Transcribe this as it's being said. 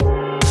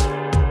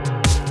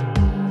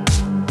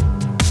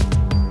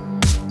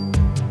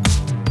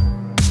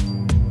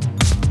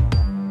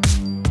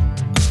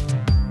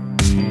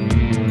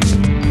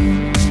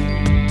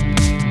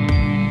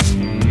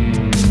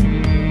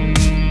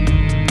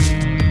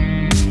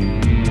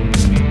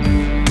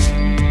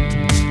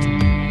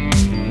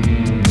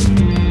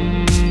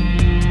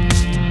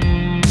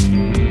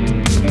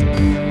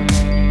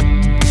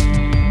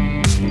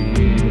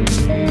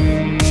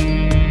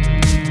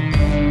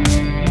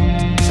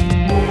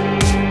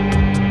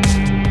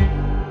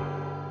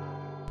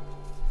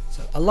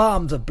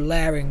Alarms are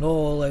blaring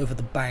all over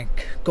the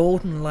bank.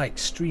 Golden light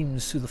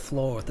streams through the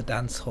floor of the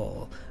dance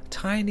hall.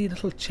 Tiny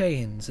little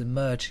chains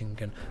emerging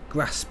and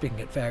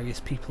grasping at various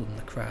people in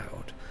the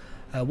crowd.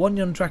 One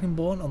young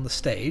dragonborn on the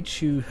stage,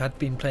 who had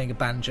been playing a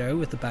banjo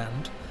with the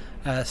band,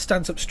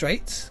 stands up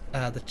straight,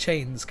 the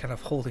chains kind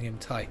of holding him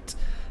tight.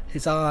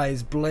 His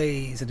eyes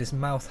blaze and his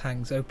mouth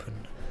hangs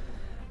open.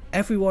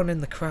 Everyone in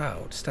the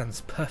crowd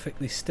stands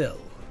perfectly still,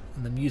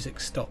 and the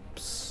music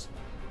stops.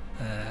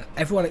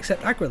 Everyone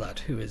except Agrilad,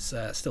 who is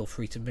still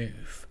free to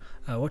move.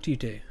 What do you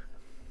do?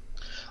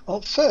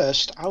 Well,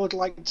 first, I would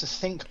like to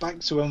think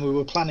back to when we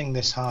were planning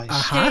this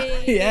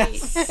heist.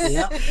 Yes.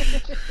 Yeah.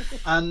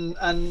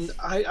 And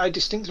I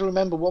distinctly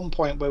remember one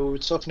point where we were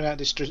talking about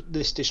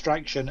this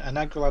distraction, and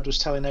Agrilad was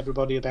telling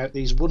everybody about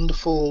these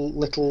wonderful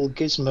little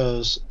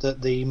gizmos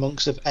that the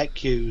monks of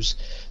Ek use,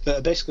 that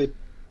are basically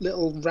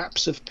little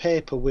wraps of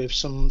paper with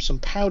some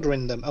powder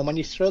in them, and when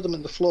you throw them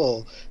at the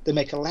floor, they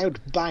make a loud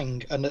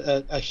bang, and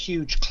a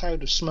huge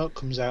cloud of smoke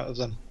comes out of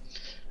them.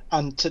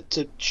 And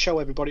to show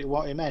everybody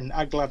what he meant,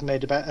 Aglad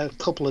made about a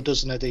couple of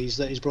dozen of these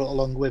that he's brought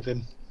along with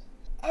him.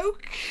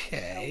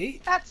 Okay.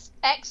 That's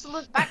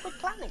excellent backward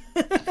planning.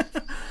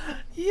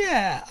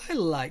 Yeah, I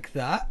like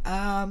that.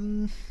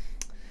 I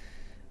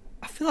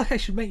feel like I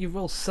should make you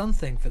roll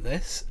something for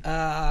this.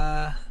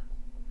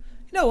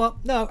 You know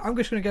what? No, I'm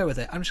just going to go with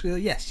it. I'm just going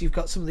to go, yes, you've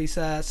got some of these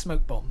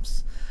smoke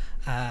bombs.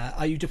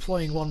 Are you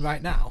deploying one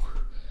right now?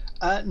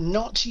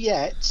 Not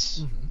yet,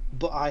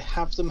 but I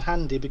have them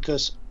handy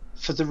because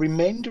for the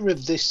remainder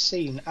of this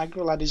scene,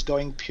 Agrilad is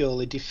going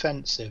purely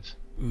defensive.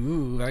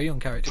 Ooh, very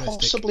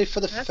uncharacteristic. Possibly for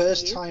the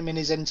first time in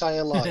his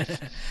entire life.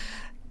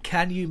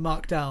 Can you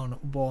mark down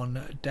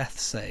one death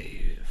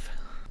save?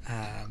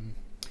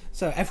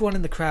 So everyone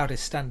in the crowd is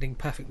standing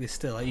perfectly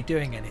still. Are you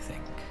doing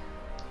anything?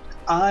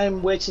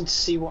 I'm waiting to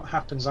see what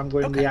happens. I'm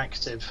going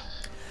reactive.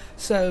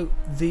 So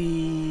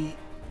the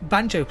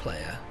banjo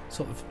player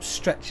sort of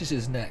stretches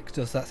his neck,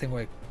 does that thing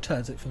where he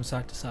turns it from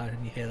side to side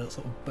and you hear that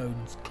sort of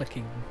bones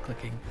clicking,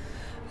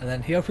 and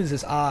then he opens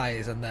his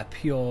eyes and they're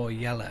pure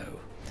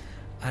yellow,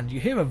 and you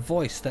hear a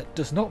voice that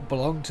does not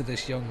belong to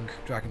this young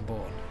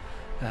dragonborn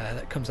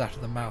that comes out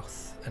of the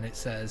mouth, and it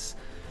says,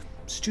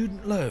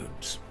 "Student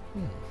loans,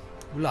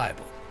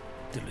 reliable,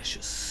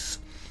 delicious.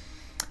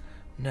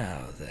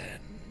 Now then,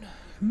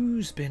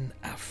 who's been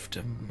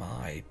after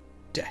my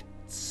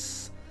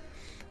debts?"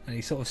 And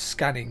he's sort of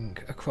scanning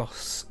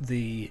across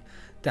the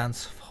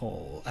dance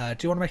hall. Do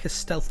you want to make a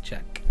stealth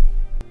check?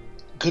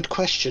 Good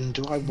question.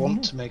 Do I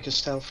want to make a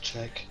stealth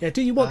check? Yeah,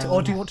 do you want to,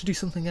 or do you want to do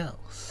something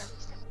else?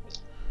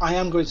 I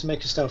am going to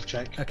make a stealth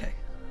check. Okay.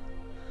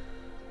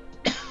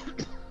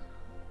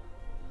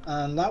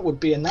 And that would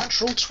be a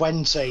natural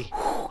 20.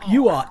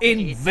 You are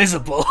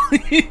invisible.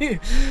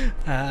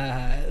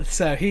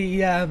 So he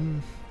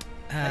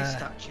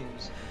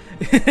statues.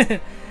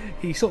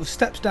 he sort of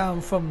steps down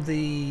from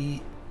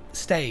the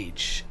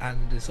stage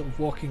and is sort of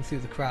walking through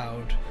the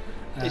crowd.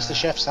 It's the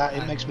chef's hat,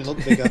 it makes me look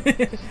bigger.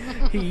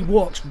 He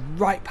walks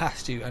right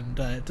past you and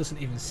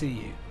doesn't even see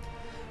you.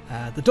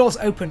 The doors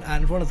open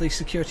and one of the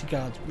security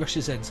guards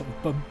rushes in, sort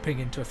of bumping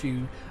into a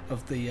few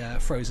of the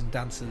frozen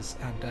dancers,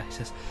 and he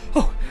says,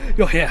 "Oh,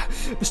 you're here,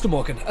 Mr.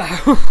 Morgan.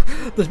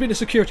 There's been a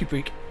security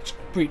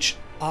breach.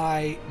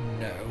 I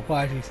know.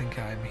 Why do you think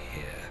I'm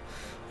here?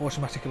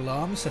 Automatic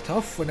alarms set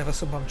off whenever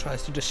someone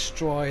tries to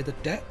destroy the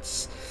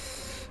debts.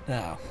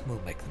 Now,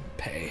 we'll make them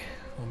pay.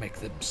 We'll make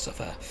them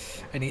suffer.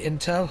 Any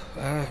intel?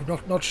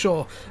 Not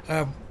sure.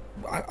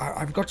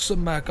 I've got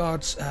some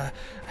guards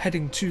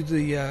heading to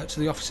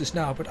the offices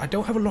now, but I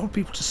don't have a lot of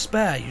people to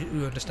spare.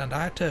 You understand?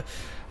 I had to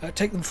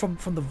take them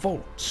from the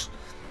vaults."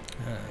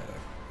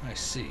 I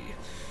see.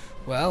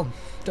 Well,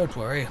 don't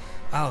worry.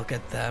 I'll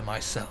get there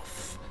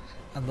myself.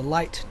 And the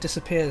light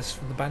disappears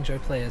from the banjo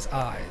player's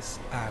eyes,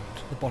 and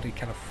the body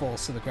kind of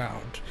falls to the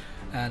ground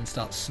and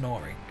starts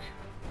snoring.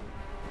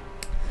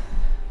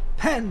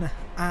 Pen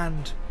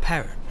and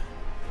Perrin.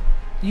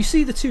 You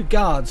see the two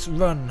guards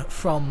run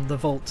from the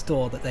vault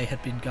door that they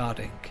had been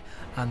guarding,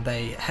 and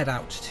they head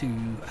out to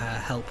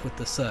help with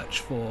the search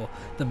for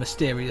the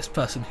mysterious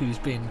person who's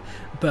been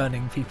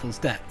burning people's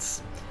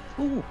debts.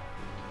 Oh,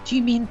 do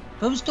you mean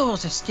those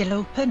doors are still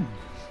open?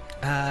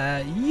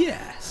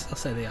 Yes, I'll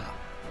say they are.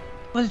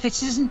 Well,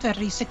 this isn't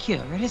very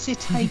secure, is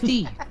it,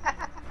 Heidi?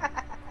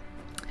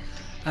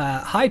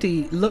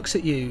 Heidi looks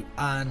at you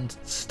and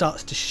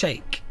starts to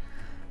shake,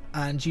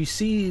 and you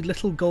see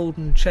little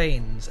golden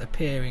chains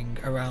appearing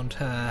around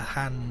her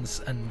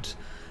hands and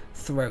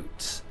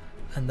throat,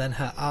 and then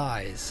her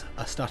eyes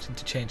are starting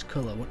to change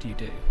colour. What do you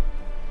do?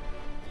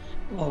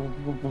 Well,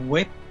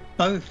 we're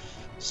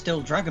both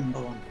still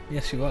Dragonborn.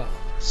 Yes, you are.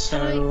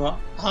 So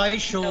I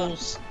shall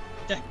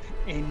step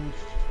in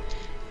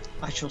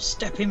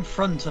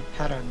front of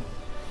Perrin.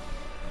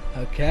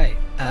 Okay.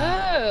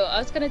 I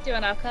was going to do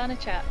an Arcana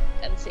chat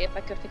and see if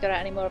I could figure out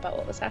any more about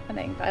what was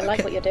happening. But I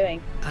like what you're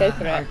doing. Go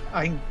for it.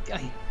 I'm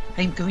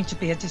going to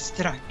be a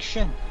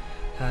distraction.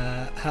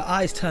 Her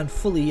eyes turn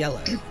fully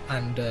yellow,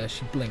 and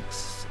she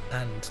blinks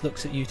and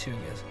looks at you two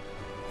and goes,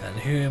 "And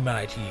who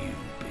might you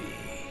be?"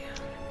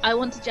 I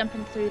want to jump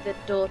in through the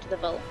door to the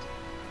vault.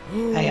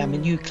 I am a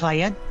new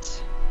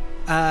client.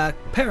 Perrin,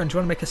 do you want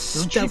to make a Don't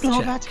stealth you know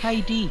check? that,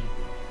 Heidi?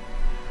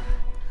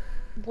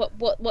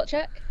 What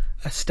check?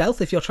 A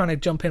stealth if you're trying to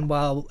jump in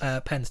while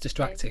Pen's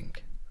distracting.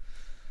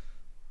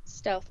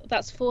 Stealth.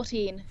 That's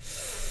 14.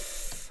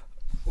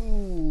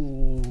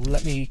 Ooh,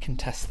 let me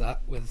contest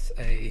that with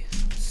a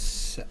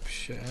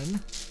deception.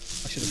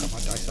 I should have got my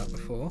dice out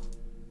before.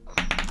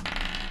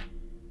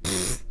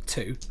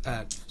 2.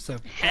 So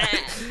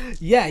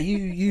yeah,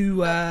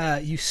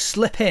 you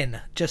slip in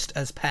just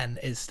as Pen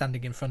is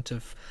standing in front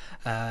of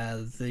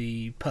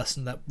the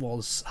person that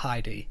was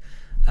Heidi,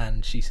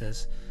 and she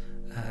says,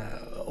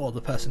 or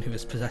the person who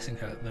is possessing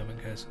her at the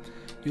moment goes,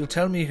 "You'll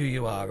tell me who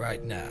you are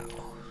right now."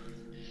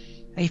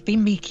 I've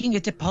been making a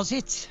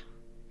deposit.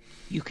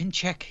 You can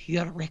check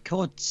your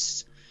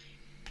records.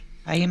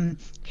 I am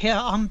here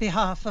on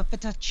behalf of the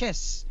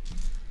Duchess.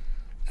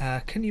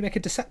 Can you make a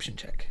deception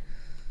check?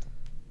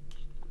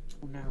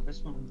 Oh no,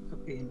 this one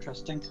could be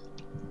interesting.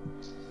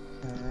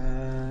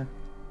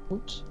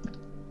 Oops.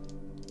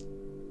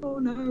 Oh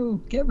no,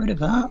 get rid of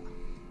that.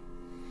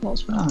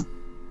 What's that?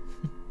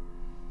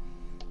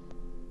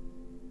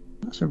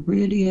 That's a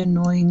really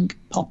annoying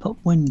pop-up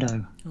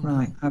window. Oh,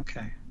 right, no.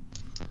 okay.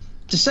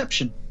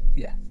 Deception.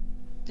 Yeah.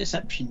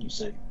 Deception, you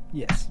say?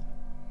 Yes.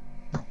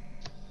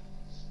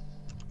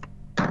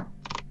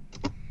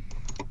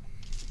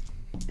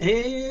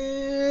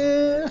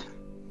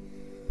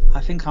 I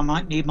think I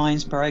might need my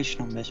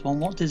inspiration on this one.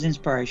 What does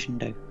inspiration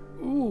do?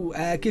 Ooh,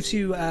 gives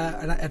you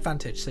an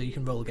advantage, so you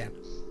can roll again.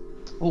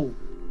 Oh.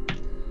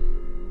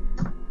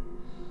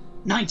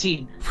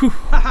 19.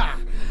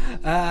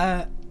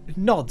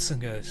 Nods and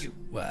goes,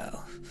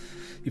 "Well,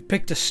 you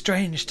picked a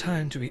strange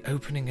time to be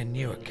opening a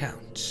new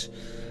account.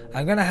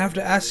 I'm going to have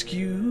to ask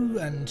you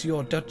and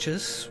your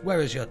Duchess,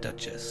 where is your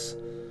Duchess?"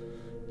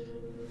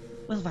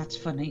 Well, that's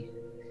funny.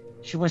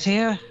 She was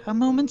here a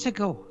moment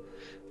ago.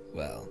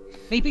 Well,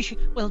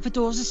 Well, the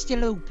doors are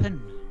still open.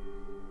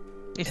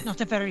 It's not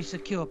a very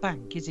secure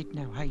bank, is it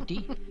now,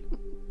 Heidi?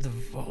 the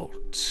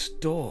vault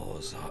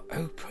doors are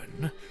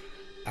open,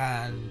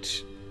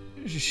 and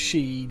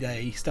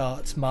they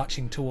starts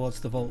marching towards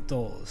the vault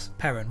doors.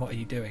 Perrin, what are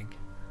you doing?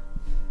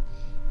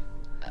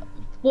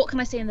 What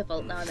can I see in the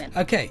vault now I'm in?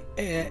 Okay,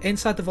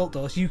 inside the vault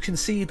doors, you can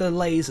see the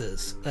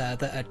lasers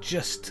that are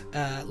just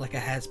like a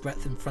hair's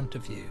breadth in front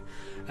of you,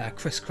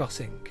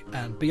 crisscrossing.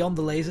 And beyond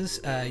the lasers,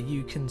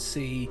 you can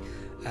see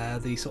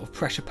the sort of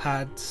pressure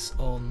pads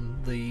on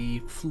the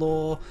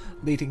floor,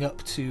 leading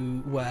up to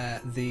where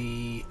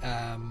the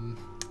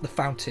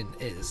fountain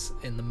is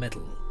in the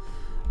middle.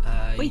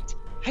 Wait,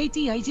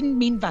 Heidi, I didn't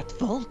mean that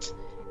vault.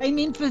 I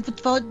mean for the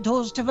vault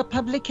doors to the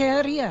public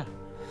area.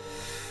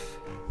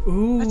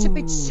 Ooh. That's a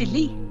bit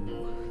silly.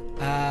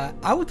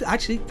 I would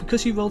actually,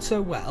 because you rolled so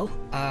well,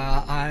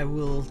 I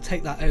will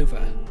take that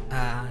over.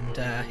 And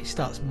he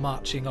starts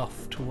marching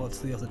off towards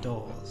the other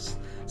doors.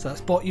 So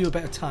that's bought you a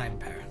bit of time,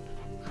 Perrin.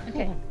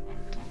 Okay.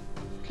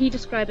 Can you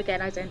describe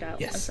again? I zoned out.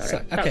 Yes. I'm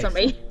sorry. So, That was on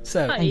me.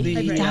 So Hi, on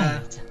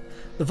hi,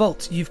 the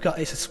vault, you've got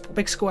it's a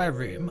big square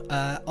room.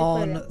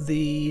 On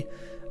the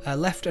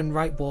left and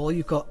right wall,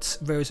 you've got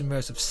rows and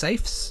rows of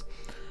safes.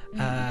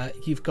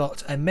 You've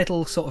got a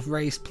middle sort of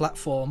raised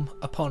platform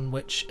upon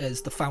which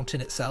is the fountain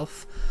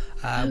itself,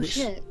 which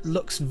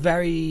looks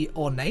very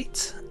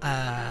ornate,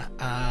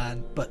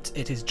 but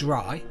it is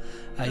dry.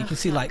 You can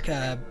see like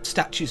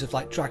statues of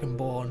like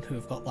Dragonborn who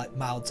have got like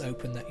mouths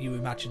open that you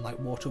imagine like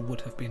water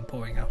would have been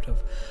pouring out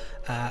of.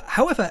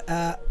 However,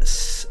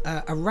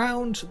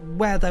 around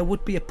where there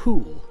would be a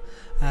pool,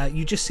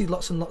 you just see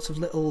lots and lots of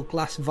little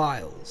glass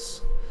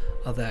vials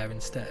are there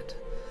instead.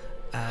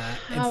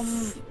 How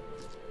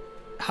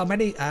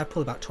many?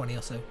 Probably about 20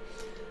 or so.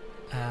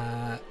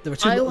 There are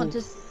two. I want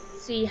to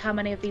see how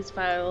many of these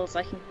vials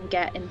I can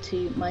get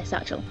into my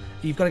satchel.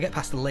 You've got to get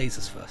past the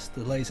lasers first.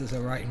 The lasers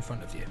are right in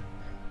front of you.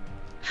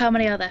 How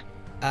many are there?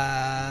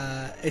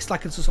 It's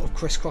like it's a sort of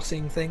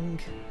crisscrossing thing.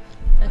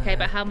 Okay,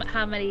 but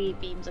how many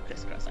beams are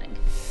crisscrossing?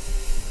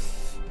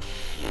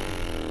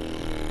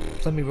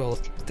 Let me roll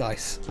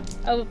dice.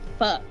 Oh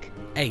fuck.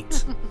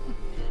 8.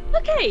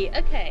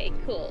 Okay,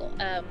 cool.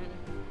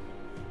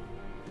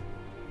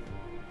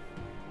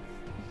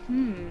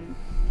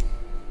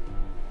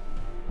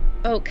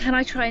 Oh, can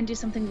I try and do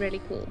something really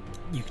cool?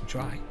 You can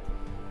try.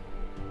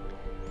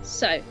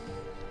 So,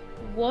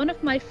 one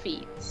of my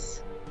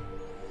feats,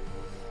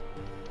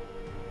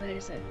 where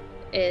is it?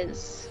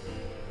 Is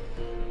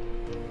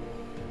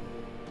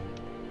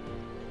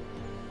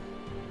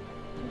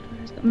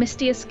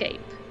Misty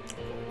Escape.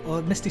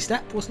 Or Misty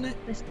Step, wasn't it?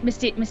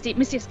 Misty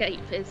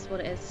Escape is what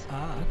it is.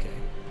 Ah, okay.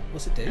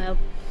 What's it do?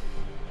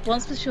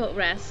 Once per short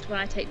rest, when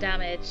I take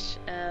damage,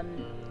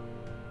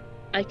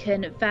 I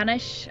can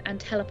vanish and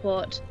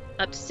teleport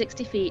up to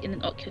 60 feet in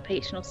an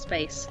occupational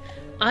space.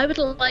 I would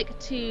like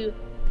to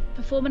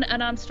perform an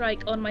unarmed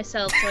strike on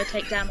myself so I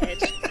take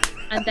damage,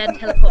 and then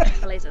teleport to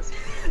the lasers.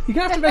 You're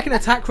going to have to make an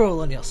attack roll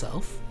on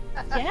yourself.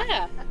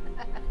 Yeah.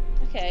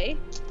 Okay.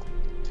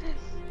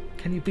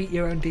 Can you beat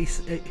your own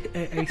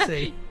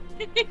AC?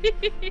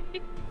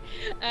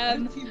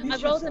 I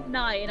rolled a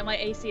 9 and my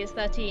AC is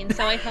 13,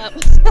 so I hurt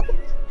myself.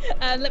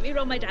 Let me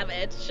roll my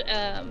damage.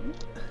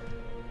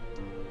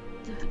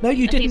 No,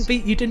 you didn't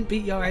beat. You didn't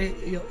beat your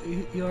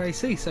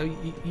AC, so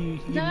you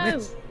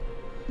missed.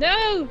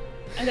 No,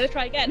 I'm gonna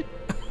try again.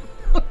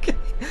 Okay,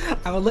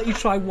 I will let you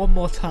try one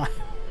more time.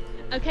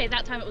 Okay,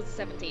 that time it was a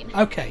 17.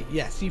 Okay,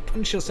 yes, you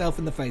punch yourself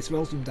in the face.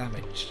 Roll some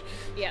damage.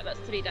 Yeah, that's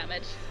 3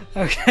 damage.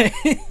 Okay.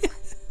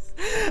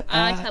 And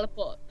I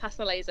teleport past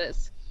the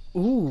lasers.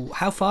 Ooh,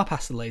 how far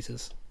past the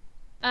lasers?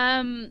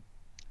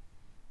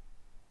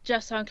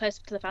 Just so I'm close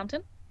to the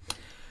fountain.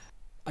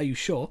 Are you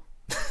sure?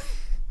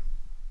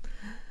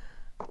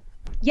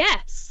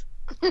 Yes.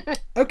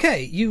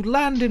 Okay, you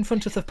land in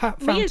front of the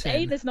fountain. Me as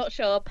Ain is not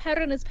sure.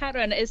 Perrin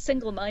is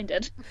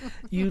single-minded.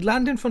 You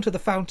land in front of the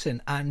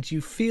fountain and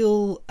you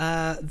feel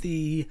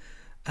the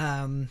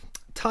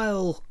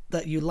tile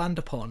that you land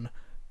upon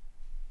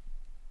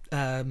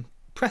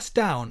press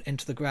down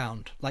into the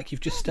ground like you've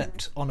just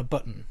stepped on a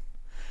button.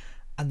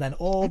 And then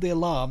all the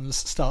alarms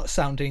start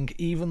sounding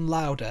even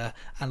louder,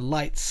 and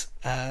lights,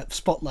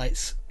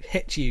 spotlights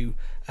hit you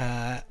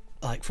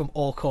like from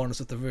all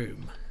corners of the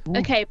room.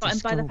 Okay, but I'm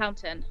by the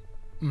fountain.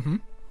 Mm-hmm.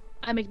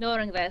 I'm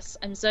ignoring this.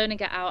 I'm zoning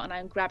it out, and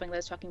I'm grabbing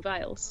those fucking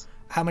vials.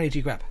 How many do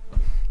you grab?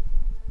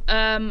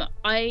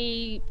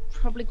 I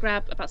probably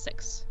grab about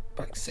 6.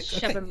 About 6.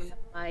 Shove Okay. them in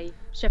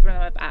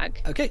my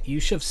bag. Okay, you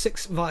shove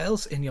 6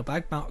 vials in your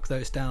bag. Mark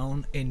those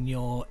down in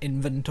your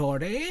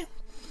inventory.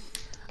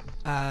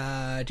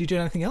 Do you do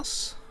anything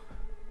else?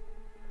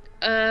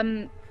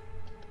 Do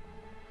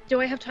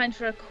I have time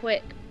for a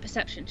quick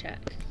perception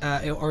check?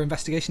 Or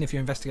investigation if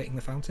you're investigating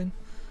the fountain?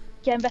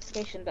 Yeah,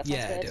 investigation. That sounds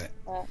Yeah, good. do it.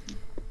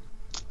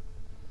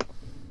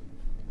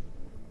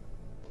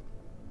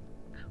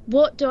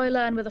 What do I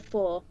learn with a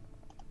 4?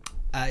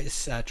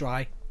 It's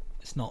dry.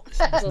 There's no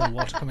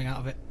water coming out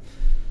of it.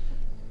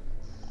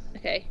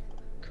 Okay,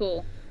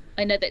 cool.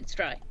 I know that it's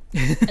dry.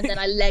 And then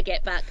I leg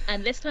it back,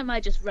 and this time I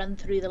just run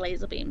through the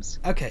laser beams.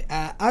 Okay,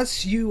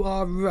 as you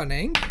are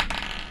running,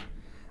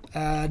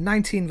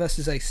 19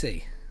 versus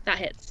AC. That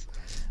hits.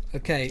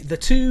 Okay, the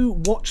 2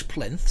 watch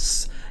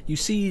plinths, you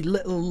see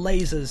little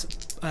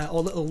lasers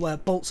or little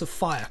bolts of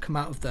fire come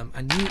out of them,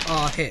 and you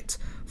are hit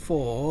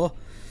for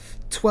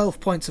 12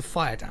 points of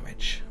fire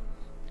damage.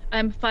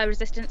 I'm fire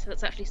resistant, so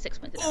that's actually 6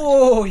 points of damage.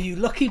 Oh, you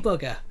lucky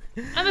bugger.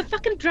 I'm a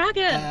fucking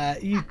dragon!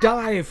 You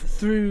dive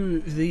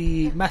through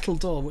the metal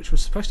door, which was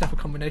supposed to have a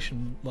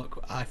combination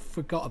lock. I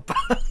forgot about.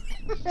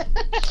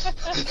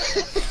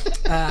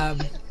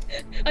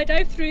 I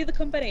dive through the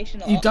combination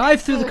lock. You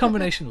dive through the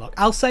combination lock.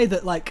 I'll say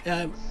that, like,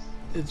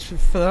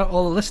 for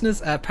all the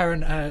listeners,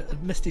 Perrin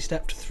misty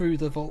stepped through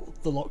the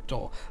locked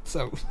door.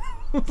 So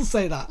we'll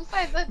say that.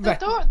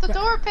 The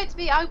door appeared to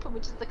be open,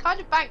 which is the kind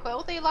of bank where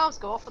all the alarms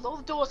go off and all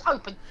the doors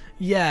open.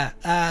 Yeah,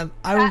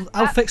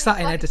 I'll fix that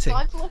in editing.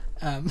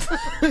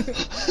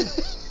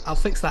 I'll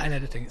fix that in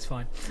editing. It's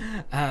fine.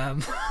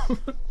 I've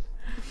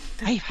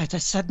had a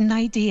sudden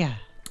idea,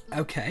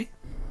 Okay.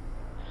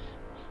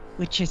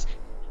 which is,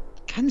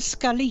 can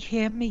Scully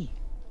hear me?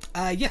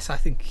 Yes, I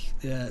think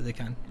they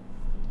can.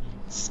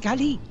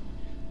 Scully,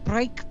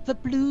 break the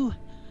blue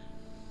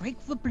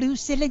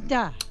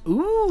cylinder.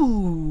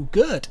 Ooh,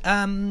 good.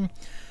 Do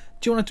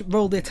you want to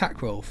roll the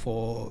attack roll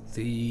for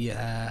the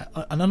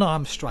an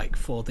unarmed strike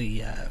for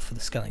the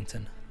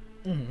skeleton?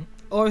 Mm-hmm.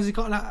 Or has he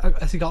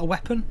got a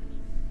weapon?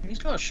 He's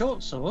got a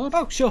short sword.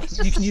 Oh, sure. It's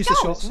just You can a use the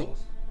short skeleton.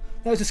 sword.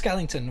 That was a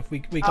skeleton. We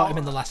got him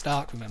in the last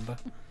arc, remember?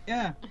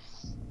 Yeah.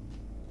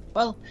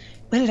 Well,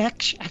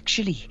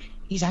 Actually,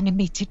 he's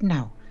animated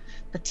now,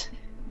 but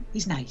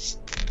he's nice.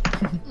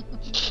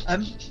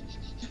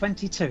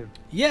 22.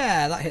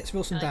 Yeah, that hits.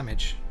 Roll some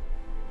damage.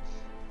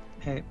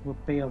 It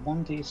would be a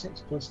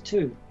 1d6 plus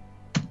 2.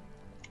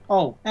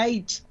 Oh,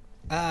 8.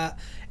 I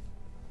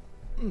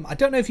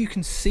don't know if you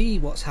can see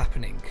what's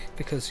happening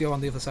because you're on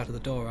the other side of the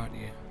door, aren't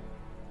you?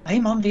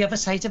 I'm on the other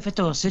side of the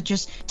door, so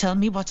just tell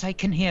me what I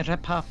can hear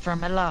apart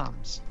from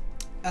alarms.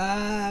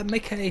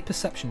 Make a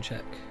perception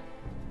check.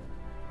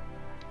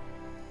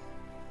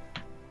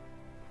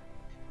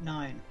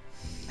 9.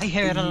 I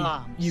hear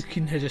alarms. You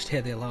can just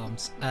hear the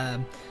alarms.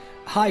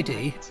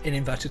 Heidi, in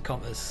inverted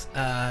commas,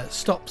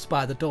 stops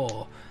by the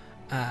door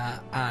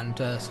and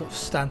sort of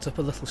stands up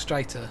a little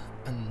straighter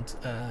and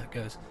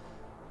goes,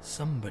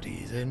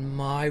 "Somebody's in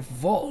my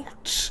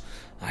vault.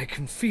 I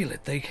can feel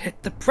it. They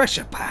hit the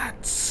pressure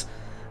pads."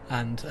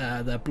 And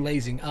their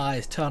blazing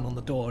eyes turn on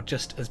the door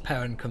just as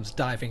Perrin comes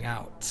diving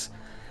out.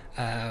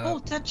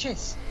 Oh,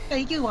 Duchess, there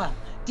you are.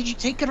 Did you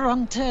take a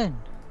wrong turn?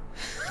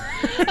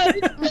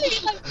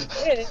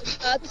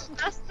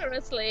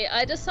 Disastrously,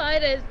 I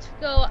decided to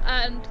go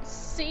and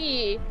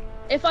see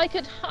if I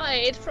could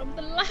hide from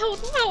the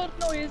loud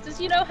noises.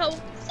 You know how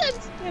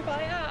sensitive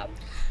I am.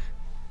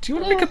 Do you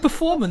want to make a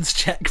performance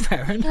check,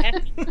 Perrin? Yeah,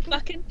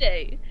 fucking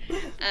do.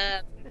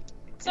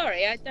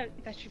 Sorry, I don't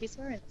think I should be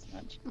swearing this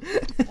much.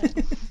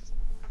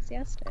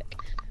 Enthusiastic.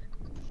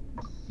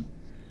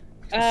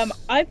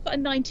 I've got a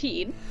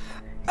 19.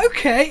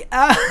 Okay,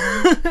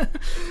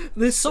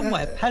 This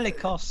Somewhere,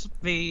 Pelikos,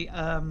 the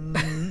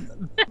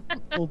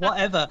or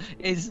whatever,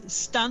 is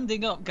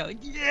standing up, going,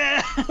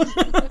 "Yeah!"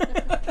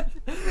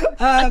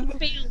 I can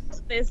feel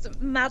this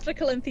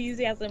magical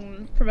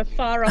enthusiasm from a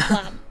far off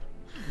land.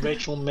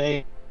 Rachel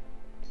May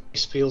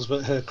feels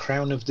that her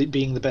crown of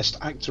being the best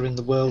actor in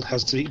the world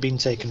has been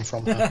taken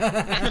from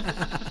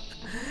her.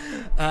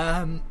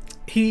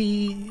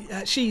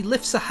 She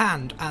lifts a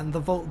hand, and the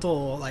vault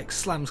door like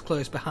slams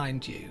closed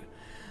behind you,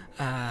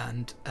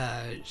 and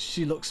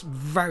she looks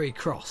very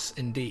cross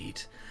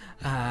indeed,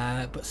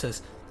 but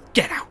says,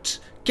 "Get out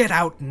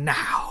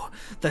now!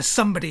 There's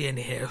somebody in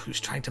here who's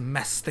trying to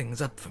mess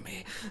things up for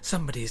me.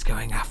 Somebody's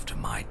going after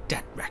my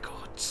debt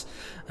records,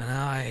 and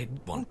I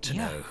want to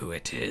know who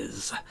it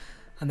is."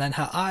 And then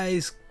her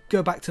eyes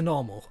go back to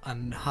normal,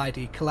 and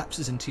Heidi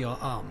collapses into your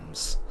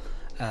arms.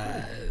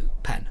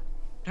 Pen.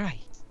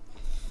 Right.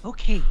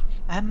 Okay.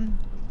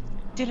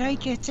 Did I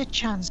get a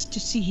chance to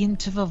see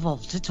into the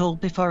vault at all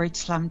before it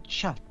slammed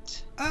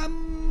shut?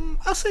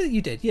 I'll say that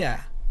you did,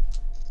 yeah.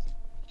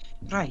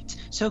 Right.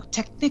 So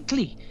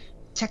technically,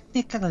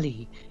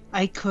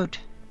 I could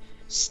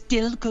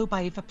still go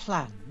by the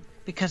plan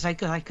because I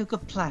got a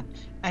good plan,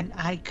 and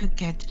I could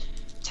get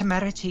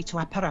Temerity to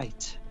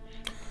apparate.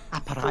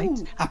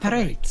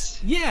 Apparate.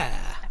 Yeah.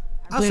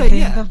 I'll Within say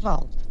yeah. the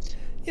vault.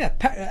 Yeah,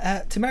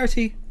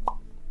 Temerity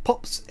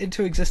pops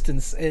into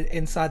existence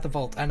inside the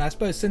vault, and I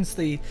suppose since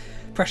the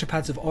pressure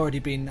pads have already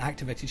been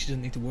activated, she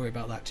doesn't need to worry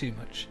about that too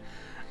much.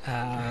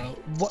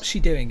 What's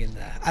she doing in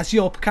there? As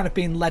you're kind of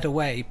being led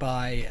away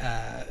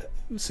by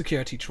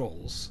security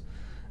trolls.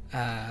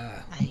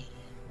 I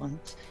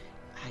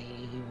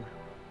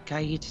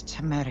guide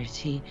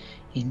Temerity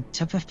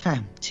into the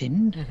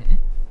fountain. Mm-hmm.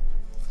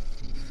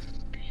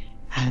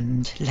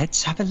 And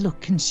let's have a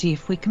look and see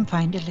if we can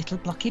find a little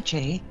blockage,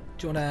 eh?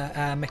 Do you want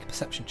to make a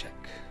perception check?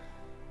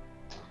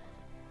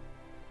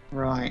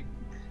 Right.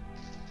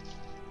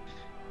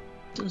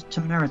 Does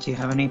Temerity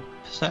have any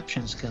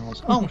perception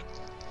skills? Oh,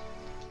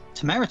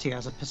 Temerity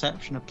has a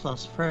perception of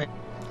 +3.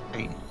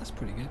 That's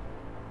pretty good.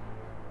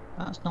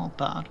 That's not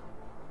bad.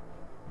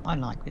 I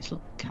like this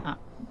little cat.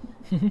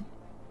 She's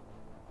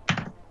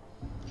a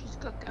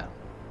good girl.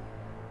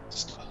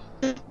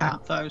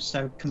 Cat though,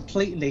 so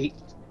completely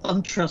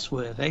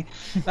untrustworthy.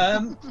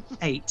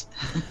 8.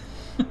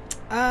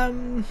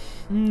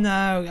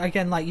 No.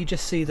 Again, like you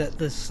just see that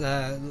there's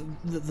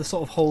the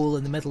sort of hole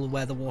in the middle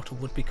where the water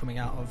would be coming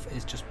out of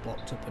is just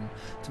blocked up, and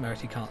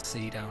Temerity can't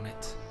see down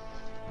it.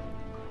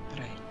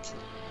 Right.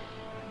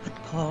 Put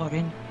paw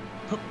in.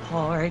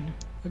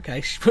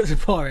 Okay, she puts a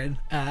paw in.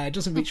 It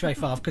doesn't reach very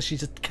far because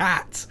she's a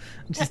cat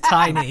and she's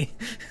tiny.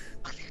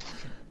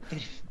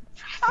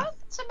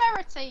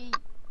 Temerity,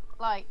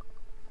 like,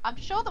 I'm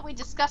sure that we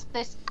discussed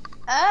this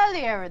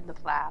earlier in the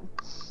plan,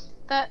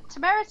 that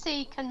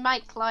Temerity can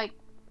make, like,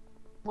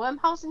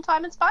 wormholes in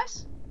time and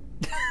space?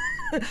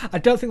 I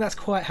don't think that's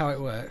quite how it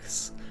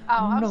works.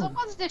 Oh, I was No,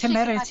 wondering if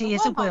Temerity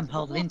is a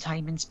wormhole wormhole in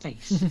time and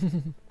space.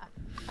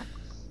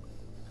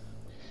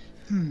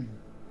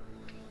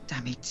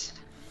 Damn it.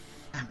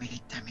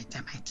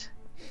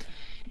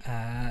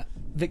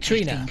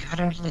 Victrina. I think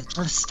we're a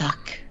little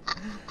stuck.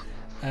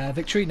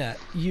 Victrina,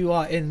 you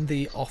are in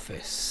the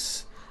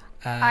office.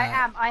 I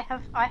am. I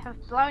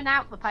have blown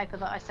out the paper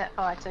that I set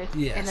fire to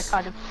in a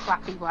kind of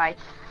flappy way,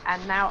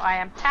 and now I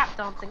am tap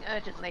dancing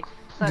urgently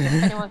so that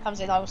if anyone comes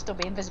in, I will still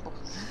be invisible.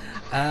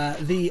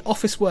 The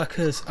office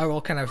workers are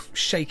all kind of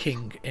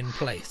shaking in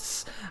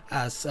place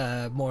as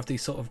more of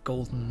these sort of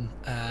golden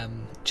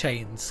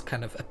chains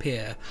kind of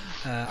appear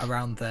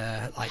around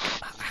their like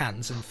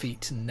hands and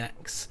feet and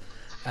necks.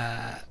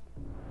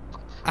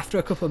 After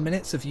a couple of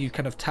minutes of you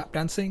kind of tap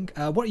dancing,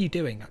 what are you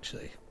doing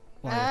actually?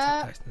 While you're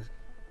tap dancing?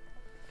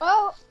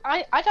 Well,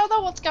 I don't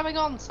know what's going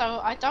on, so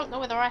I don't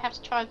know whether I have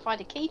to try and find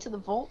a key to the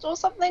vault or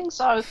something.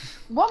 So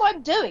what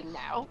I'm doing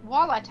now,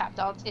 while I tap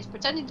dance, is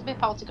pretending to be a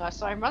poltergeist.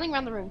 So I'm running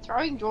around the room,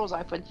 throwing drawers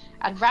open,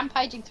 and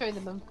rampaging through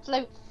them and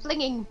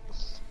flinging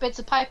bits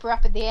of paper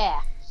up in the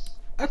air.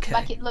 Okay. To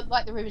make it look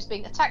like the room is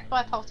being attacked by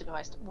a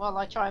poltergeist, while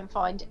I try and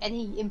find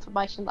any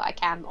information that I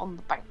can on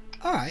the bank.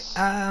 All right.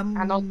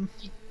 And on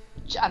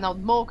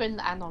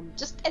Morgan, and on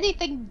just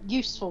anything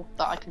useful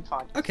that I can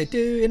find. Okay,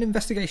 do an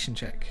investigation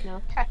check.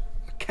 Okay.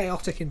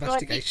 Chaotic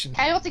investigation.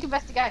 Chaotic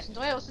investigation.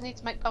 Do I also need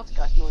to make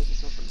poltergeist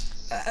noises or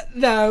something?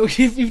 No,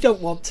 if you don't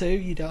want to,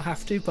 you don't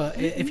have to. But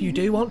if you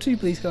do want to,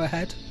 please go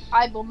ahead.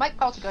 I will make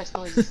poltergeist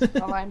noises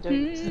while I'm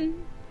doing this.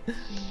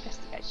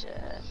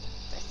 Investigation.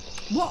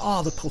 What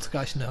are the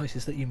poltergeist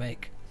noises that you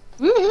make?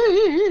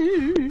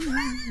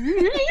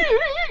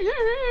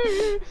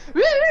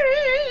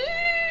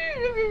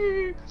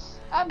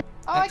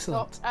 I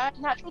Excellent. got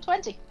a natural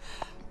 20.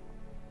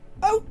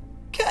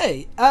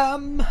 Okay.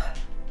 Alright.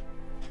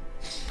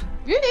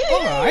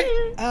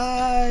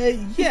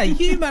 Yeah,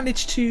 you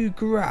managed to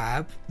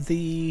grab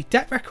the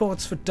debt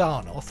records for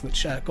Darnorth,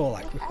 which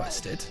Gorlak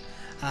requested,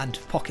 and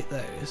pocket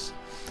those.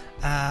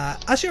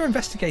 As you're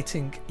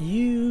investigating,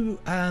 you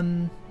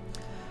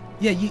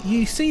Yeah,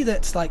 you see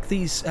that like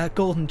these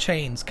golden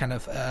chains kind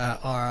of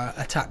are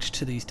attached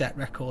to these debt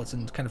records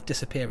and kind of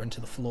disappear into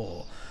the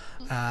floor.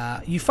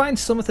 You find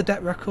some of the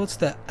debt records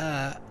that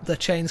the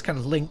chains kind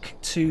of link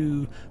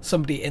to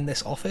somebody in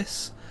this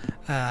office,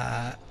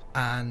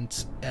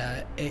 and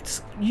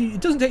it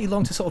doesn't take you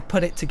long to sort of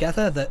put it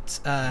together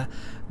that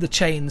the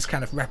chains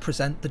kind of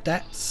represent the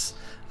debts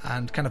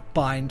and kind of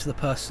bind the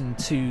person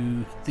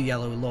to the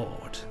Yellow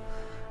Lord.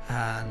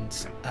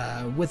 And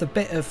with a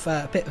bit of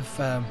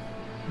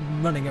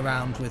running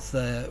around with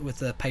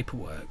the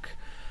paperwork,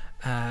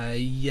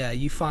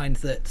 you find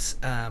that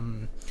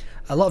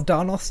a lot of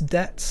Darnoth's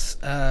debts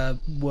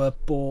were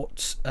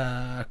bought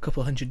a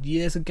couple hundred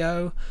years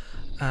ago,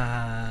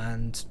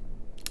 and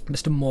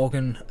Mr.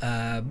 Morgan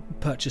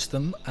purchased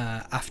them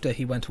after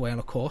he went away on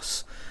a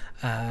course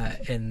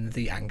in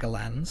the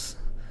Angerlands,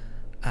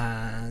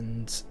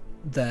 and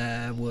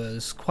there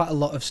was quite a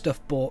lot of stuff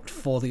bought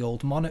for the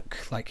old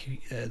monarch, like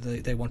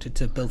they wanted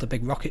to build a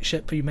big rocket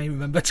ship, you may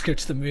remember, to go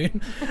to the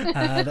moon.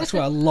 That's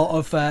where a lot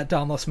of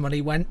Darnoth's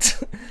money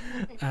went.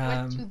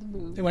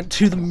 It went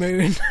to the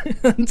moon,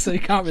 so you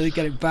can't really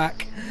get it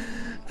back.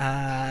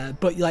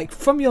 But like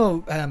from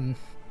your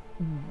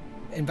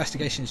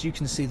investigations, you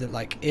can see that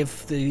like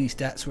if these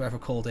debts were ever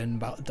called in,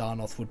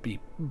 Darnoth would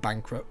be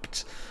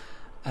bankrupt.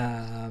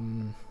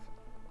 Anything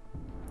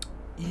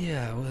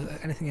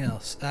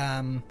else?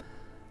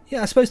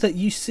 I suppose that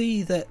you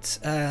see that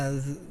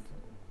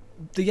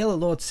the Yellow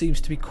Lord seems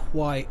to be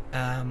quite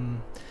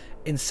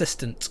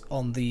insistent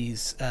on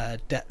these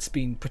debts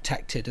being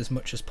protected as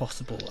much as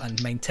possible and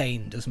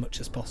maintained as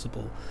much as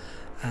possible,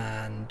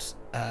 and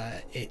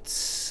I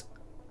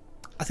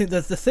think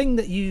that the thing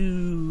that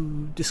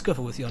you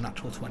discover with your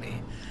natural 20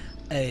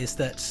 is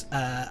that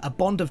a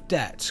bond of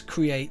debt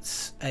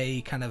creates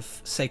a kind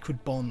of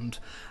sacred bond,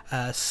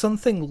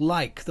 something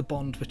like the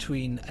bond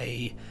between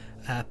a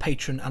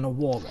patron and a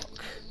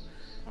warlock.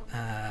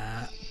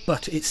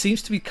 But it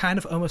seems to be kind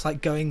of almost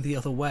like going the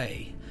other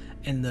way,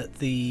 in that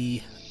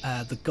the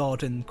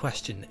god in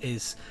question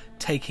is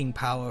taking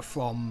power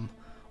from,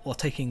 or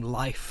taking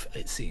life,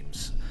 it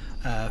seems,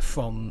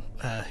 from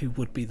who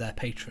would be their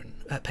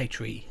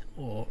patri,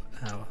 or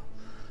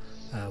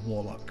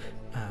warlock.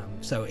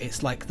 So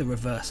it's like the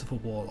reverse of a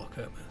warlock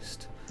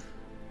almost.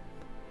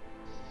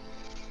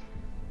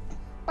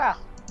 Well,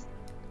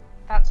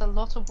 that's a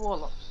lot of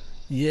warlocks.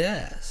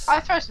 Yes. I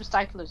throw some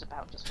staplers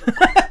about just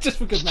just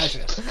for good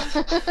measure.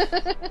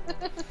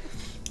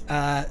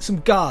 Some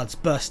guards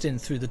burst in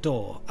through the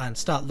door and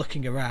start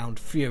looking around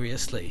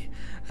furiously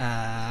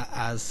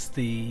as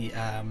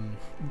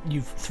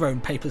you've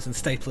thrown papers and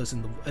staplers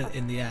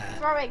in the air.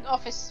 Throwing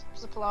office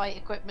supply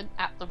equipment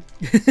at them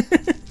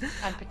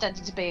and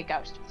pretending to be a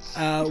ghost.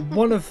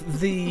 One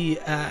of the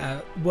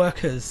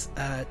workers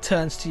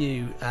turns to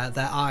you,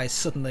 their eyes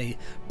suddenly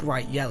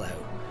bright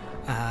yellow,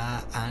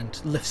 and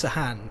lifts a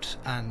hand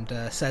and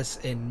says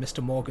in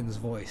Mr. Morgan's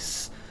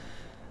voice,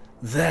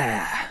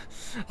 "There,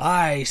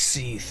 I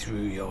see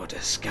through your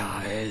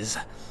disguise,"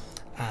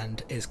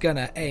 and is going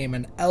to aim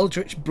an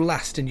eldritch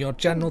blast in your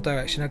general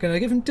direction. I'm going to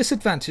give him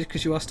disadvantage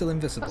because you are still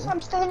invisible.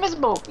 I'm still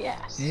invisible,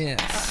 yes.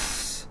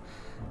 Yes.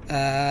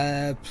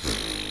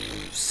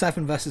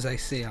 7 versus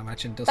AC, I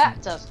imagine, doesn't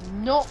That does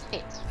not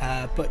hit.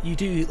 but you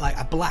do, like,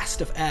 a blast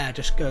of air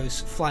just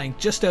goes flying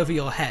just over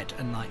your head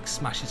and like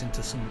smashes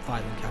into some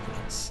filing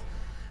cabinets.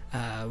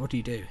 What do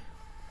you do?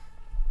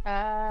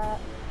 Can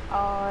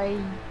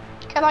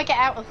I get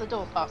out of the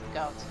door past the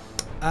guards?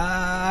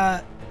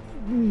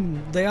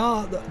 They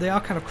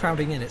are kind of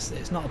crowding in.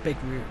 It's not a big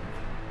room.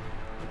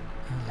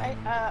 Okay,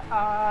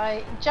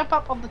 I jump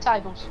up on the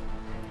tables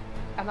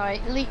and I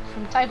leap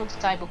from table to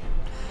table,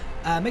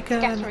 Make an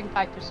scattering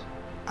papers.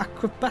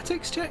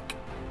 acrobatics check.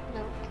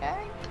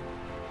 Okay.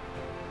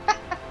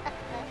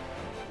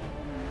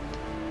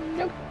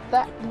 Nope,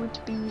 that would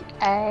be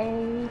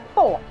a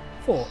 4.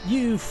 4.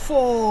 You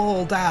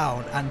fall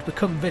down and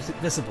become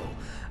visible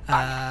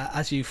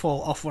as you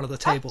fall off one of the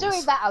tables. I'm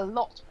doing that a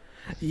lot.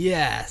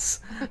 Yes.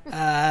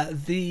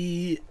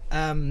 The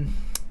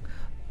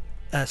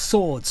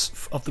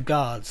swords of the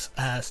guards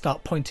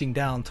start pointing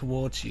down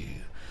towards you,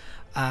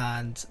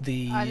 and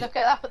I look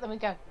up at them and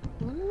go,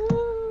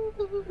 ooh.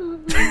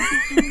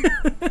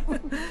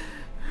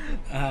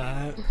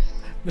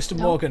 Mr.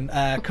 Morgan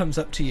comes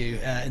up to you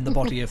in the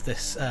body of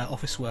this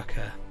office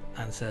worker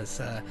and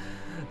says,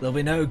 "There'll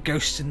be no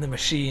ghost in the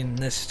machine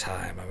this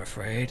time, I'm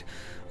afraid.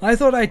 I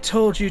thought I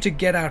told you to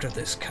get out of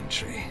this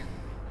country."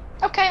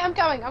 Okay, I'm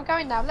going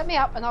now. Let me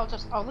up and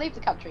I'll leave the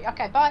country.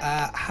 Okay, bye.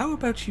 How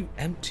about you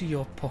empty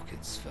your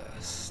pockets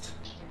first?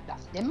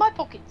 That's in my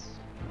pockets.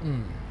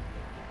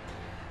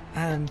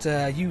 And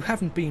you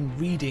haven't been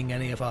reading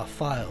any of our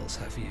files,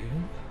 have you?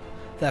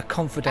 They're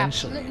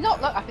confidential. Absolutely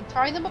not. Look, I've been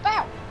throwing them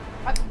about.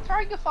 I've been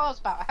throwing your files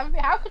about. I haven't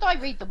been... How could I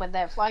read them when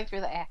they're flying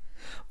through the air?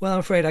 Well, I'm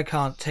afraid I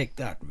can't take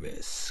that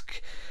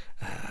risk.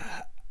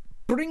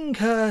 Bring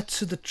her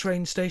to the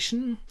train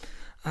station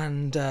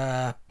and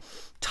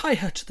tie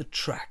her to the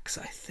tracks,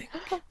 I think.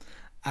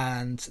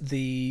 and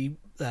the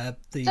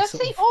Does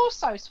sort he of...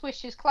 also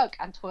swish his cloak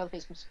and twirl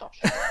his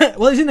moustache?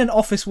 Well, he's in an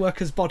office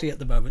worker's body at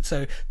the moment,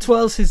 so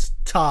twirls his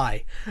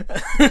tie.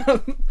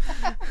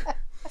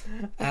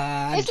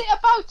 And Is it a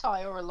bow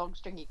tie or a long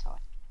stringy tie?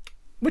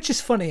 which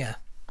is funnier?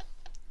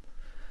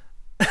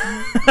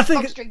 I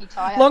think Long stringy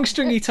tie. long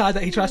stringy tie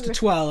that he tries to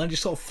twirl and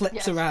just sort of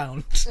flips Yes.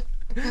 around.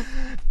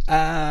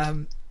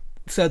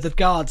 So the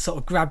guards sort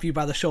of grab you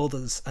by the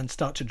shoulders and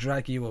start to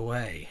drag you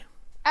away.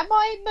 Am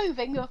I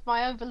moving of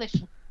my own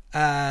volition?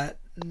 Are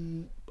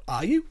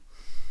you?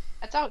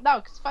 I don't know,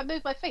 because if I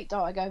move my feet,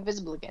 don't I go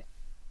invisible again?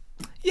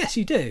 Yes,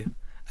 you do.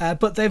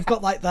 But they've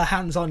got like their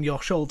hands on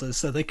your shoulders,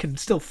 so they can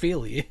still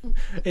feel you.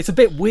 It's a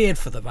bit weird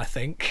for them, I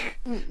think.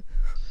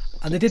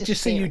 And they did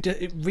just see you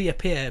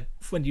reappear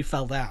when you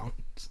fell down.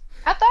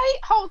 Are they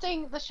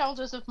holding the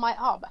shoulders of my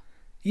armour?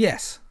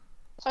 Yes.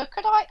 So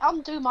could I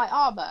undo my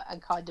armour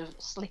and kind of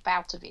slip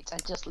out of it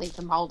and just leave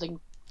them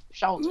holding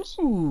shoulders?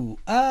 Ooh.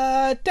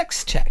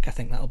 Dex check, I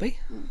think that'll be.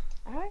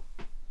 Alright.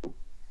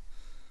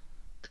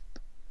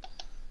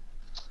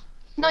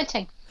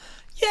 19.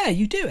 Yeah,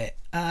 you do it.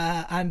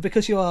 And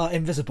because you are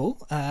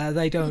invisible,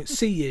 they don't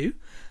see you.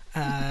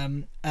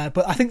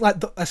 But I think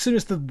like as soon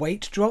as the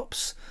weight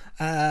drops,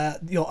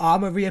 your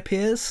armour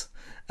reappears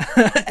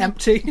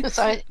empty.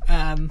 So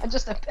I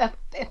just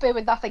appear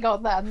with nothing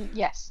on there.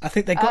 Yes. I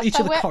think they got you so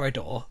to the where-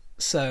 corridor.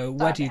 So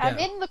where do you go? I'm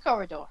in the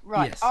corridor.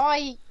 Right. Yes.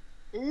 I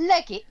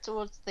leg it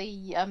towards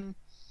the.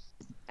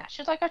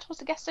 Should I go towards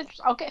the guest entrance?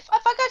 If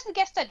I go to the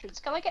guest entrance,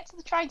 can I get to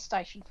the train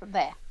station from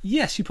there?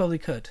 Yes, you probably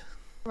could.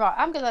 Right.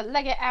 I'm gonna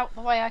leg it out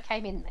the way I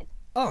came in then.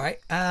 All right.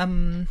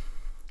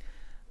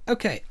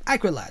 Okay,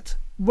 Agrilad,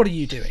 what are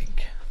you doing?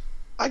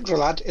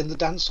 Agralad in the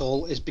dance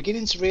hall is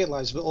beginning to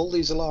realise that all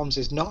these alarms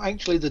is not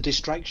actually the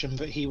distraction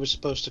that he was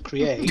supposed to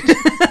create,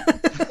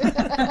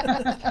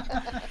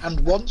 and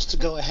wants to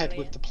go ahead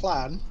with the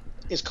plan.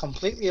 Is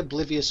completely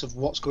oblivious of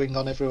what's going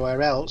on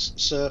everywhere else.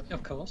 So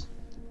Of course.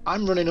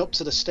 I'm running up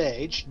to the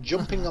stage,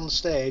 jumping on the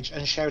stage,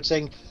 and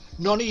shouting,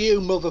 "None of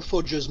you mother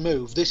fudgers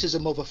move! This is a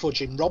mother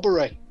fudging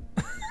robbery!"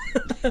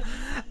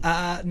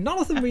 None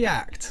of them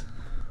react.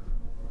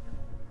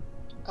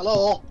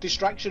 Hello,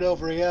 distraction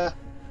over here.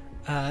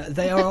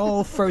 They are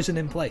all frozen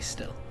in place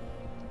still.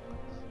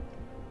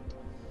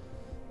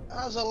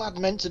 How's a lad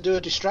meant to do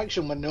a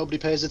distraction when nobody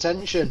pays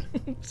attention?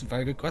 It's a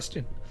very good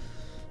question.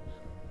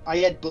 I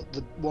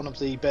headbutt one of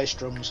the bass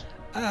drums,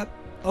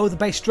 Oh, the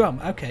bass drum.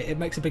 Okay, it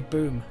makes a big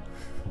boom.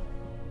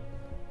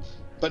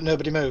 but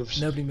nobody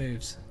moves. Nobody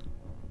moves.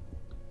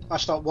 I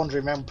start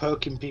wandering around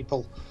poking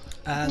people.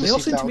 They all seem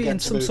to that'll be get in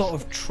to some move. sort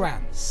of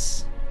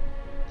trance.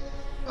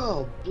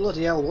 Oh,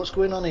 bloody hell, what's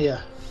going on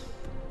here?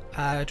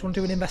 Do you want to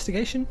do an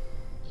investigation?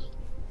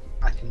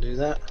 I can do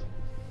that.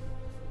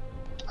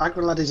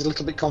 Agralad is a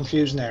little bit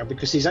confused now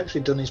because he's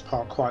actually done his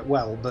part quite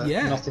well, but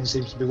Yeah. nothing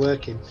seems to be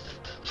working.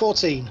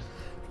 14.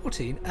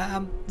 14.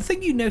 The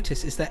thing you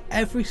notice is that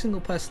every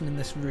single person in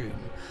this room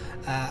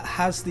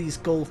has these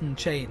golden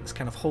chains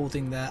kind of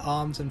holding their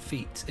arms and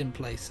feet in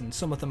place, and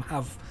some of them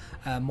have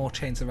more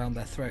chains around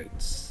their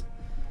throats.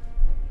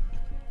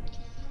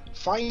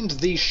 Find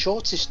the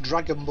shortest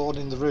dragonborn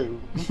in the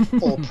room,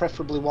 or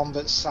preferably one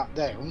that's sat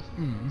down.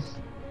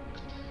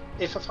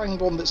 If I find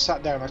one that's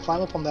sat down, I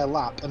climb up on their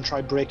lap and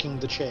try breaking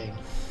the chain.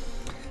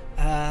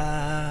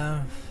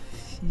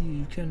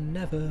 You can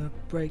never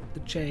break the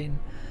chain.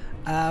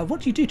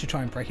 What do you do to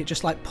try and break it?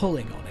 Just like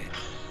pulling on it?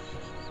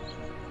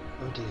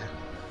 Oh dear.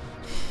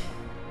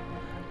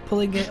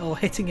 Pulling it or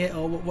hitting it,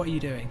 or what are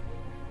you doing?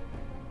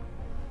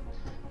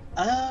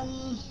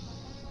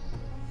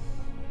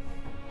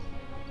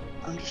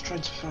 I'm just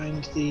trying to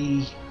find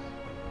the...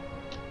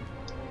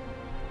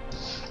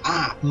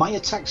 my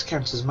attacks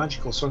count as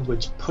magical, so I'm going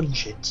to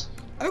punch it.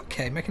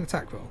 Okay, make an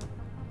attack roll.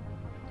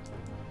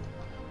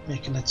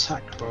 Make an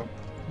attack roll.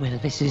 Well,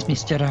 this is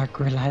Mr.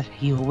 Agrila.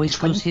 He always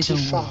goes his own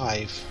way.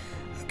 25.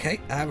 Okay,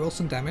 roll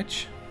some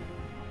damage.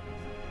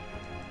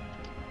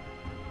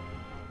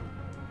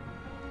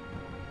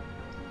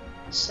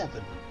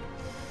 Seven.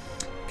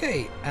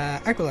 Okay,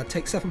 Agrilad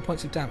takes 7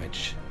 points of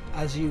damage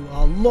as you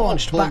are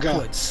launched bugger.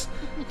 backwards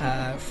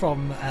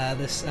from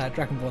this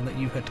dragonborn that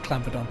you had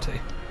clambered onto.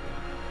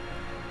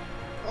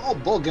 Oh,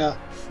 bugger.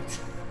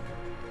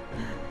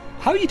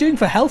 How are you doing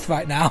for health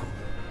right now?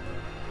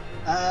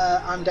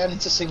 I'm down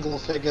into single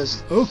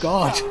figures. Oh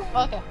god.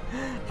 Okay.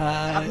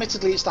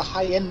 Admittedly, it's the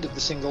high end of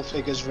the single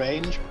figures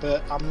range,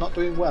 but I'm not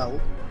doing well.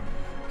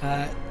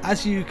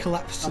 As you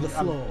collapse to the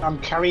floor, I'm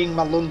carrying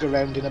my lung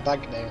around in a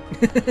bag now.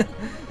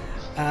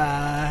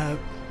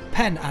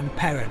 Pen and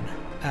Perrin,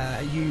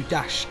 you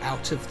dash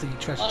out of the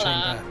treasure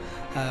chamber.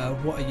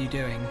 What are you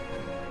doing?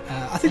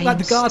 I think like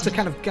the guards are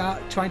kind of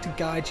trying to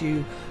guide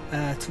you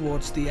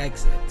towards the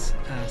exit.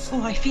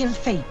 Oh, I feel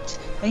faint.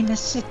 I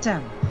must sit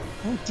down.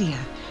 Oh dear,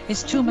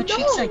 it's too much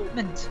no.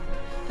 excitement.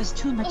 There's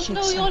too much Oh no,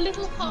 excitement. your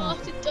little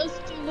heart, it does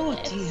do Oh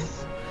this. dear.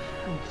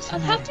 Oh, I'll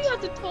have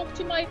temerity. to talk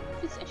to my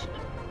physician.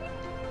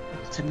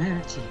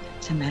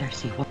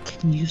 Temerity, what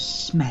can you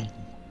smell?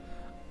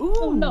 Ooh,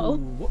 Oh, no.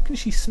 what can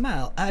she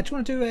smell? Do you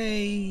want to do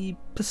a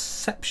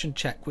perception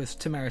check with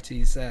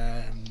Temerity's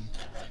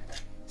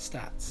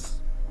stats?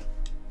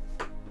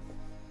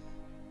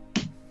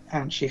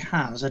 And she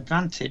has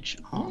advantage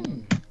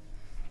on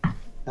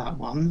that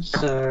one,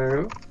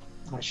 so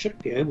I should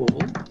be able.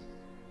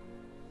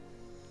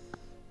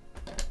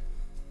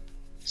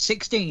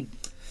 16.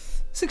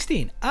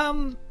 16.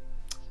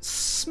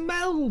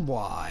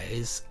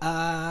 Smell-wise,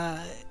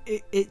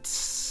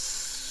 it's...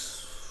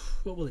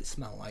 What will it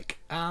smell like?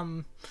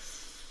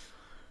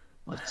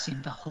 What's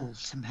in the hole,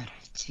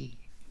 Temerity?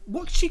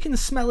 What she can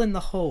smell in the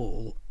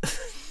hole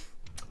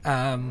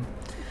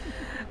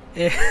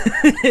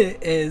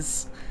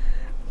is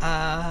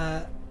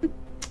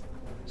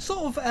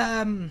sort of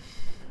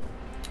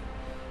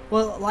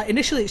well, like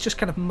initially it's just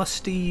kind of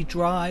musty,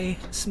 dry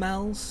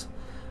smells,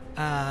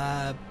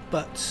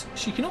 but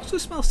she can also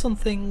smell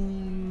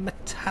something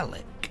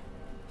metallic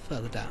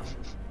further down.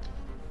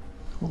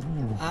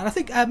 And I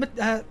think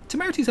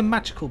Temerity's a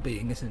magical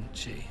being, isn't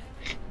she?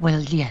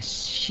 Well, yes,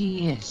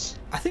 she is.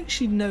 I think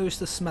she knows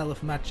the smell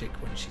of magic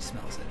when she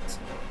smells it.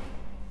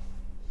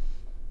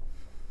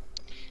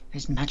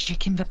 There's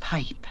magic in the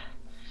pipe.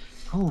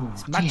 Oh,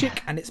 It's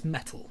magic and it's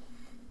metal.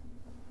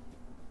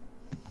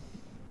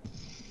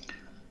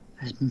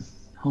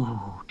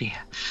 Oh dear.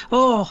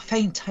 Oh,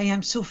 faint. I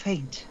am so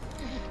faint.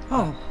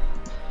 Oh,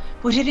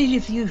 would any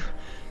of you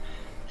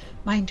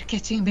mind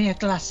getting me a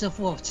glass of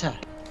water?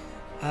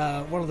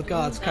 One of the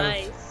guards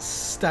kind of Nice.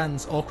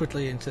 stands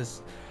awkwardly and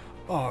says,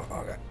 "Oh,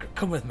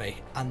 come with me,"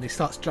 and he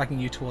starts dragging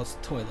you towards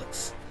the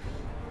toilets.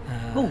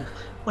 Oh,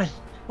 well,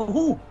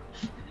 oh,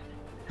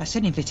 that's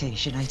an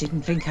invitation I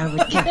didn't think I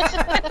would get.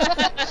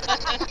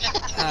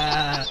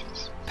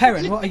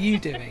 Perrin, what are you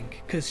doing?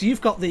 Because you've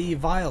got the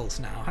vials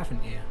now,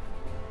 haven't you?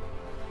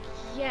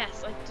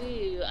 Yes, I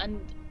do, and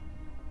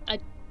I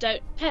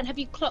don't. Pen, have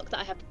you clocked that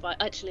I have to buy?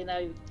 Actually,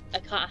 no, I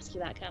can't ask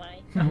you that, can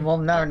I? Well,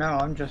 no,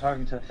 I'm just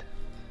having to.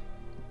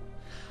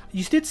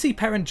 You did see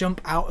Perrin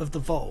jump out of the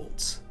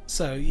vault,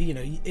 so you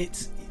know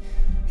it's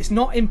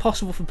not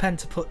impossible for Pen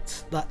to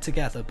put that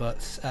together,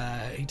 but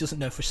he doesn't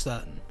know for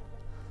certain.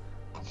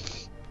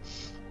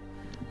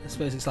 I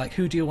suppose it's like,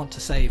 who do you want to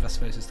save? I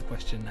suppose is the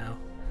question now.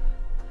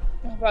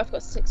 Oh, right, I've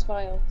got 6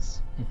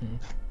 files.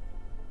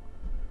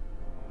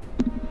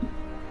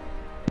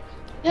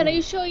 Pen, are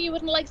you sure you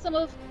wouldn't like some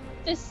of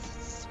this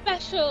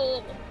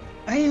special?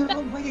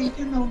 Oh, wait,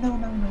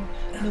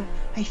 no.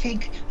 I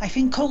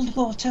think cold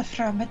water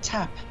from a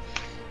tap.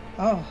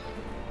 Oh,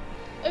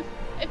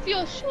 If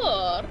you're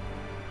sure,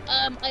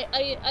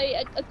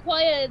 I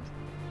acquired.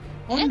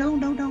 oh no.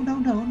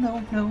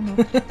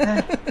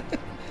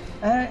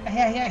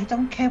 I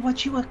don't care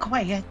what you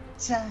acquired.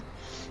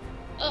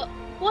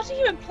 What are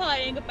you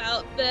implying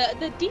about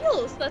the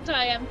deals that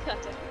I am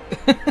cutting?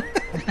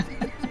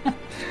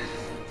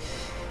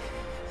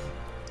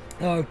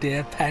 Oh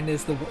dear, Pen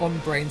is the one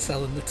brain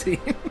cell in the team.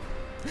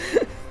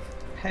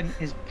 Pen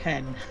is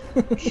pen.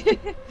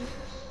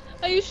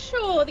 Are you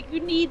sure that you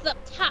need that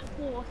tap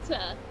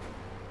water?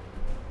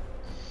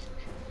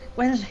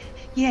 Well,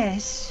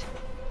 yes.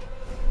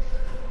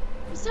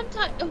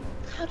 Sometimes, oh,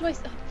 how do I?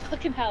 Oh,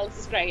 fucking hell, this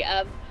is great.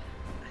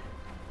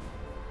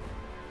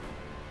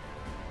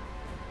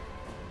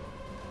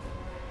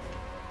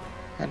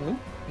 Hello?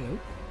 Hello?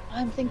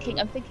 I'm thinking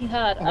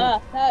hard.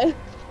 Oh.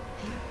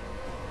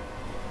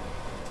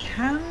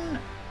 No.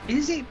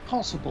 Is it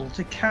possible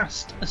to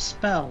cast a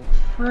spell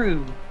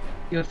through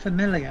your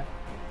familiar?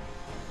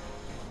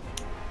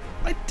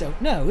 I don't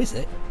know, is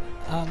it?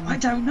 I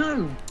don't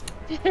know.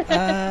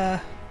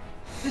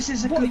 This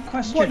is a What- good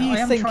question. what are you I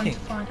am trying thinking? to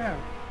find out.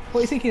 What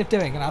are you thinking of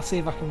doing? And I'll see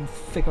if I can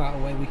figure out a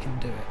way we can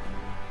do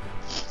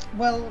it.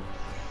 Well,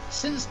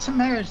 since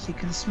Temerity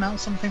can smell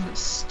something that's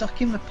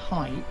stuck in the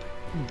pipe,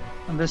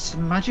 and there's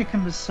some magic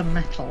and there's some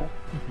metal,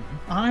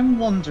 I'm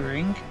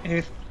wondering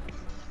if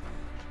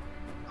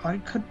I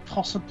could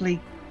possibly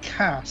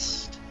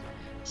cast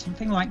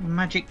something like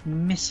magic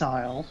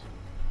missile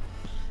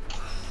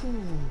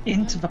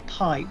into the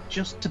pipe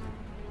just to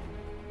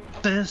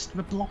burst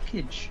the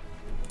blockage.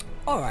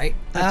 All right.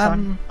 But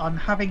I'm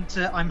having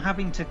to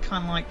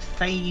kind of like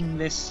feign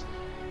this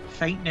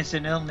faintness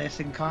and illness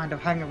and kind of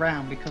hang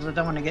around because I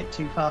don't want to get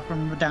too far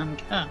from the damn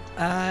cat.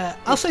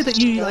 I'll say that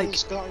you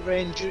like. Got a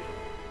range.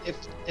 If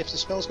the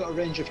spell's got a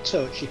range of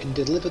touch, you can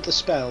deliver the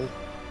spell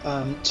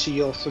to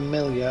your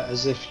familiar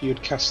as if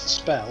you'd cast the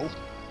spell.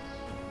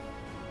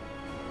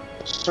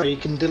 Sorry, you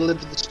can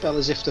deliver the spell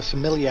as if the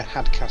familiar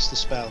had cast the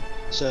spell.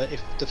 So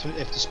if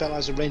the spell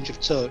has a range of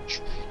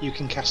touch, you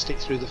can cast it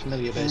through the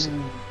familiar, basically.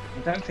 I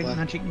don't think Well-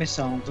 magic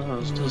missile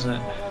does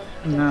it?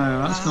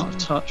 No, that's not a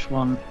touch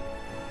one.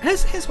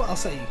 Here's what I'll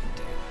say you can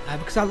do,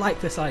 because I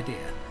like this idea,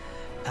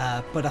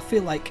 but I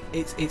feel like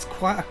it's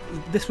quite.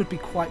 This would be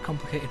quite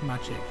complicated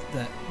magic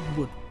that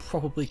would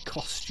probably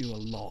cost you a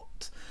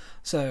lot.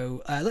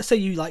 So let's say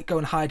you like go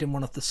and hide in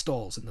one of the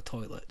stalls in the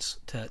toilets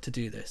to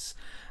do this,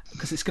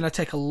 because it's going to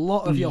take a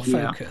lot of your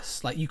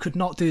focus. Like, you could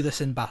not do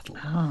this in battle.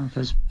 Oh,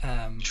 there's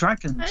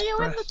dragons. Are you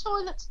in the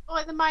toilets,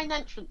 like the main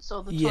entrance,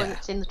 or the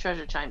toilets in the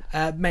treasure chamber?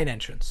 Main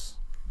entrance.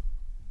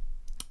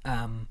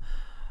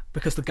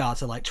 Because the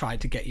guards are like trying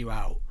to get you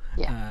out.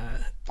 Yeah.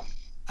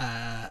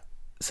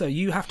 So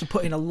you have to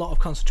put in a lot of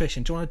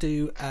concentration. Do you want to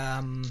do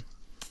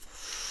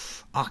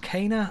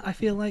Arcana, I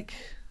feel like?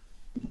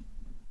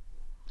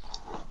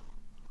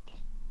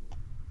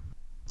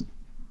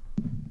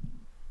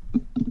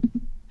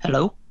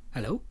 Hello?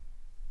 Hello?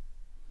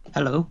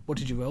 Hello? What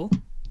did you roll?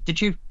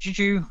 Did you...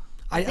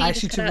 I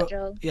asked you to roll...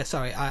 Joel. Yeah,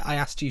 sorry. I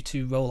asked you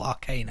to roll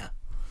Arcana.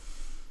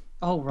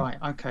 Oh, right.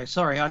 Okay.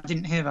 Sorry, I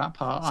didn't hear that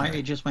part.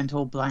 It just went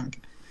all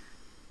blank.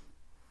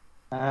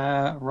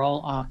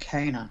 Roll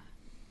Arcana.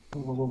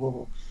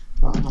 Whoa.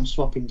 Right, I'm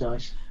swapping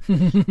dice.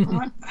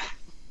 Right.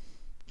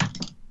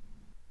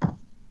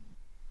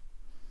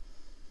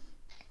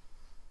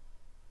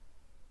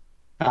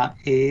 That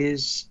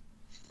is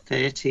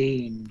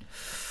 13.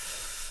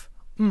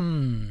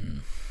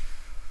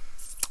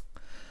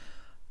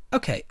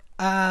 Okay.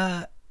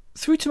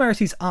 Through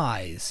Temerity's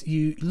eyes,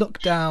 you look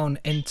down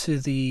into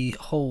the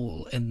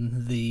hole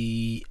in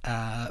the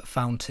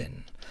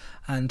fountain,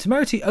 and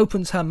Temerity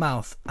opens her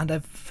mouth, and a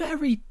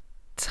very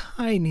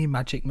tiny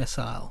magic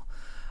missile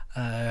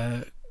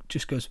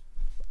just goes,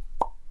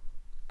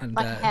 and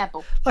Like a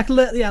hairball. like a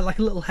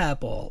little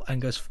hairball,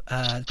 and goes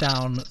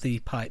down the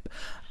pipe.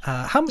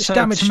 How much So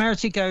damage?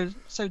 Temerity goes,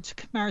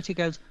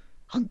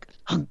 hunk,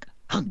 hunk,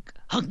 hunk,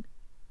 hunk.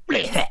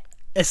 Bleh.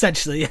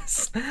 Essentially,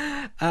 yes.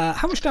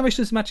 How much damage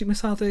does magic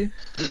missile do?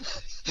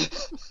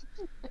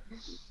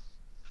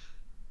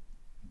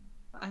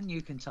 And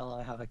you can tell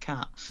I have a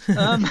cat.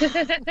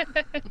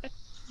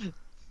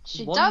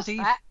 She 1D does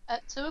that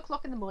at 2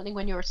 o'clock in the morning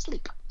when you're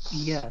asleep.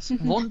 Yes,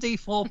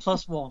 1d4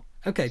 plus 1.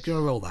 Okay, do you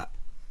want to roll that?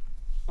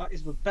 That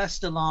is the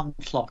best alarm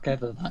clock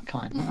ever, that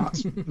kind.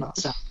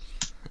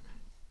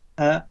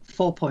 That's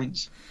 4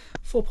 points.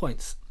 4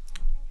 points.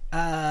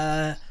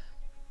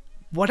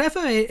 Whatever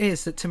it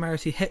is that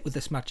Temerity hit with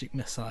this magic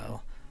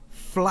missile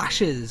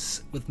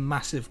flashes with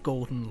massive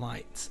golden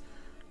light,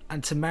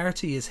 and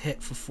Temerity is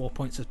hit for 4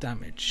 points of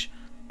damage,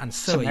 and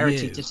so are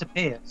Temerity you.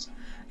 disappears.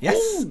 Yes,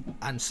 Ooh.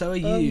 and so are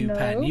you, no.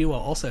 Pen. You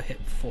are also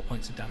hit for 4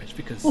 points of damage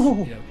because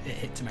Ooh. it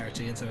hit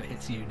Temerity, and so it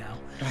hits you now.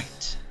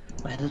 Right.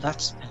 Well,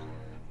 that's...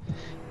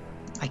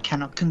 I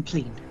cannot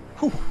complain.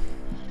 Whew.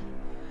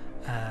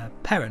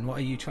 Perrin, what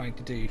are you trying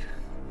to do?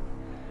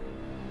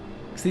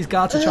 Because these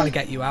guards are trying to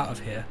get you out of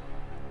here.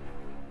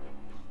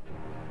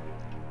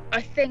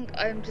 I think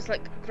I'm just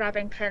like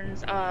grabbing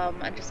Pen's arm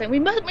and just saying, "We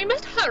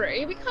must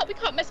hurry. We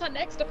can't miss our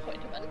next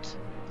appointment."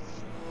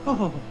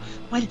 Oh,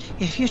 well,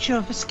 if you're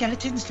sure the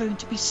skeleton's going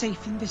to be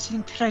safe in this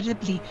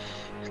incredibly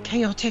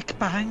chaotic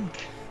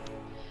bank.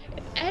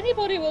 If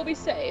anybody will be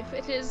safe,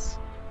 it is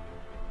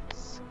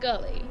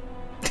Scully.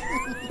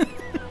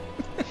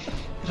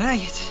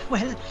 Right,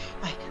 well,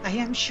 I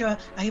am sure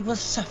I will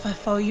suffer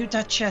for you,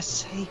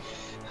 Duchess.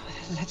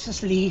 Let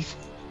us leave.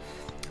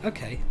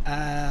 Okay.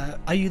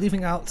 Are you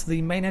leaving out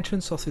the main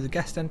entrance, or through the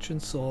guest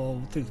entrance,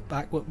 or through the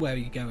back? Where are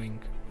you going?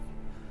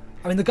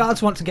 I mean, the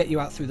guards want to get you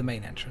out through the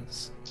main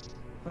entrance.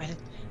 Well,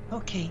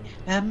 okay.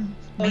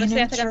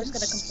 Honestly, I think I'm just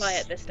going to comply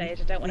at this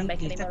stage. I don't want to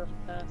make any more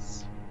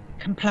fuss.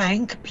 Comply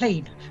and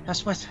complain.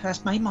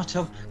 That's my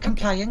motto.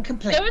 Comply and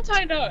complain. Don't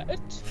I know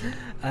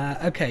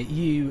it? Okay,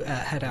 you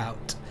head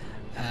out.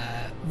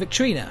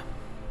 Victrina,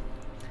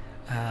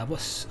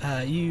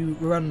 you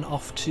run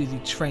off to the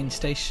train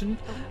station.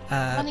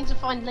 Running to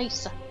find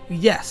Lisa.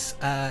 Yes,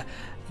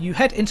 you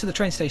head into the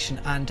train station,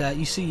 and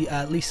you see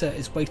Lisa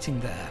is waiting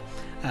there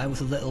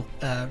with a little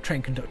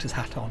train conductor's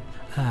hat on,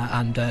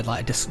 and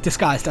like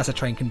disguised as a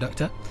train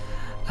conductor.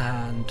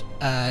 And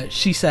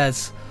she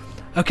says,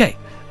 "Okay,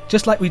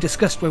 just like we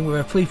discussed when we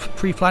were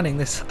pre-planning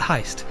this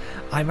heist,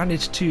 I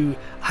managed to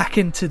hack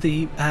into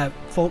the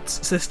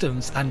vault's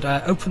systems and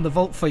open the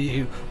vault for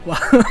you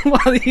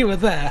while you were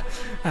there,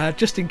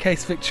 just in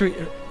case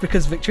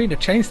because Victrina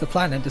changed the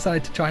plan and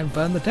decided to try and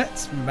burn the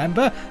debts.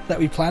 Remember that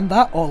we planned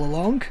that all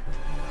along?"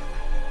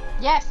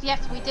 Yes,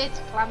 we did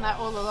plan that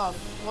all along.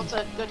 What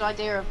a good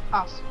idea of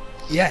us.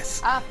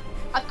 Yes.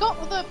 I've got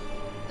all the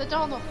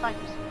Darnoth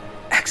papers.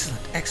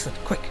 Excellent,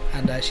 quick.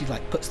 And she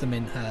like puts them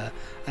in her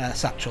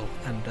satchel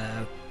and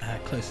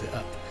closes it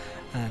up.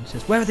 And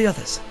says, "Where are the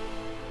others?"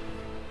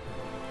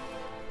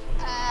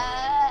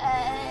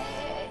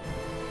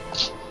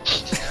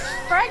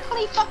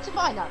 Frankly, fuck if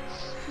I know.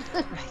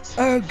 Right.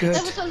 Oh, good.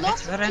 There was a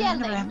lot of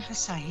yelling. Around the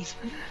side.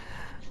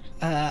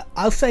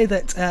 I'll say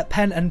that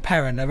Pen and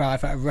Perrin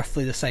arrive at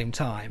roughly the same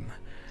time,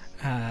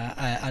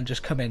 and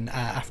just come in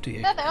after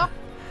you. There they are.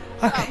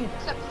 Okay.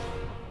 So,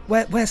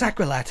 Where's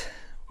Agrelad?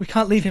 We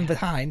can't leave him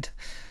behind.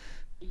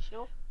 are you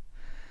sure?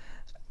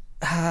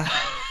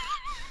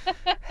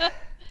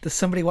 Does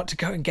somebody want to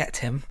go and get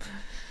him?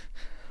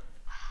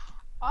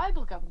 I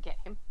will go and get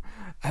him.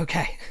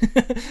 Okay.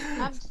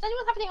 Does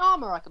anyone have any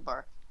armour I can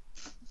borrow?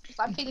 Because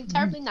I'm feeling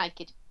terribly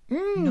naked.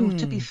 No,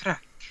 to be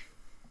frank.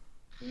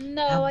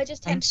 No, I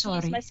just I'm tend to use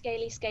sorry. my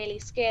scaly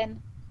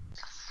skin.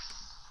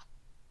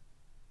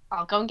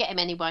 I'll go and get him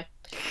anyway.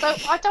 So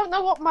I don't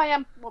know what my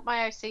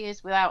OC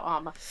is without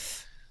armor.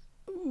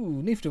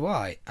 Ooh, neither do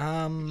I.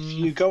 If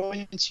you go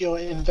into your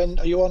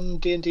are you on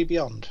D&D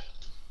Beyond?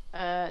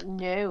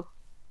 No.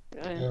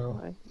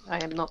 No.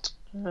 I am not.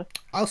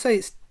 I'll say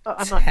it's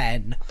I'm not.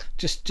 10.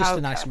 Just a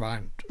Okay. nice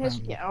round.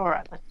 Yeah, all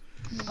right then.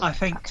 I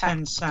think Okay.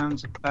 10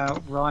 sounds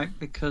about right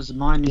because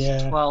mine is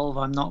Yeah. 12.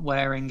 I'm not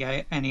wearing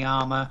any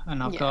armor,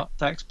 and I've Yeah. got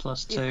Dex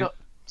plus 2. You've got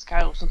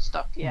scales and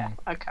stuff. Yeah.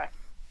 Okay.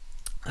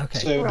 Okay.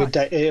 So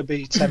it'll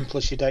be 10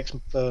 plus your Dex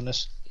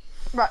bonus.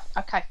 Right.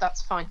 Okay.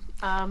 That's fine.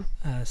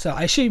 So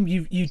I assume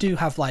you do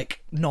have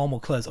like normal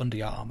clothes under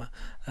your armor.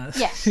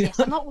 Yes. Yes.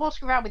 I'm not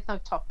walking around with no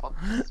top on.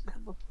 It's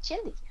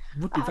chilly.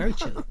 Would be very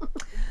chilly.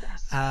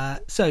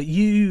 So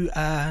you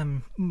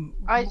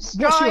what's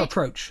your stride.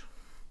 approach?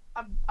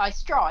 I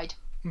stride.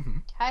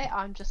 Mhm. Okay.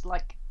 I'm just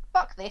like,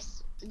 fuck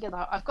this. You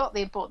know, I've got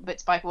the important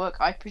bits of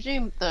paperwork. I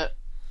presume that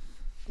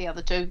the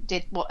other two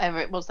did whatever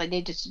it was they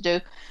needed to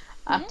do.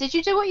 Did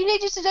you do what you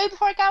needed to do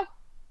before I go?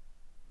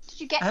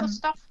 Did you get your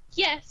stuff?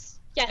 Yes.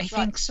 I Yes.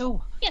 think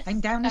so. Yes. I'm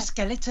down a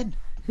skeleton.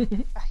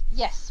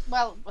 Yes.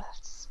 Well,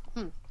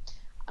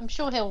 I'm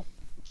sure he'll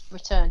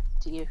return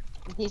to you.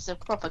 He's a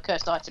proper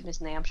cursed item,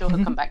 isn't he? I'm sure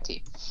he'll come back to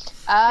you.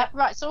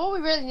 Right. So all we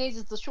really need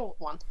is the short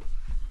one.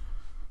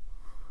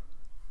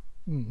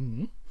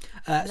 Mm-hmm.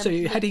 So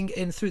you're heading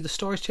in through the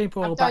storage chamber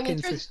or I'm back going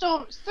in in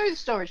through the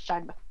storage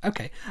chamber.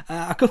 Okay.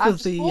 A couple I'm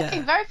of the.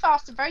 walking very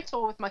fast and very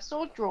tall with my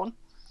sword drawn.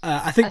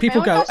 I think And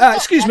people my go. own stop,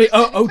 Excuse and me. it's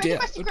Oh pretty dear.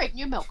 Western Creek,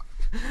 new milk.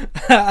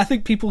 I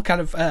think people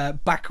kind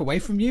of back away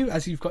from you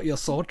as you've got your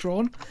sword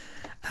drawn.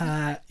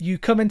 You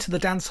come into the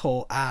dance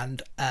hall,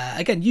 and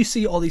again, you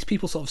see all these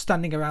people sort of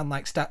standing around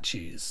like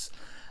statues,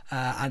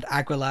 and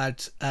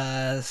Aguilad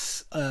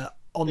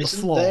on the Isn't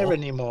floor. there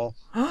anymore.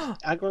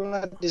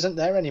 Agrilad isn't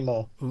there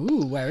anymore.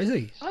 Ooh, where is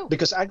he?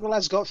 Because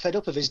Aguilad's got fed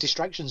up of his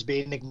distractions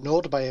being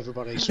ignored by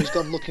everybody, so he's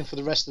gone looking for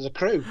the rest of the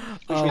crew.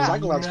 Which means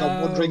Aguilad's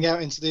gone wandering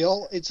out into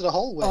the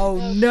hallway. Oh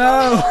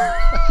no!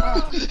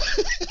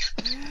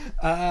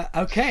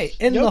 Okay,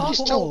 in Nobody's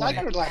the told hallway.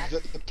 Agrilad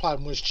that the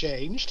plan was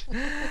changed.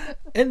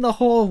 In the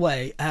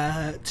hallway,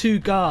 two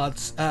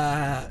guards,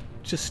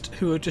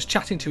 who are just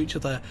chatting to each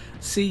other,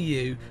 see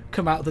you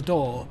come out the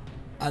door,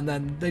 and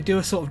then they do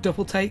a sort of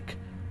double take,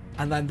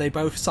 and then they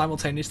both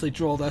simultaneously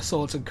draw their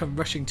swords and come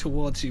rushing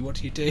towards you. What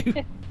do you do?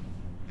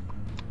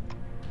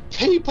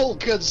 People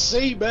can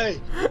see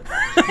me.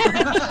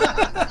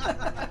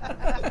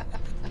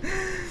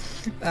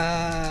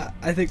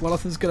 I think one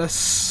of them's gonna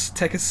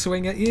take a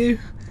swing at you.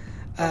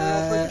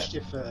 I'll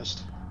initiative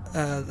first.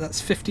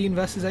 That's 15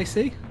 versus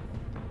AC.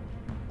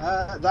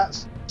 I'm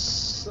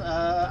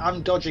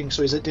dodging,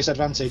 so he's at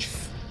disadvantage.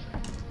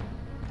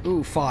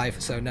 Ooh,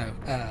 5. So no.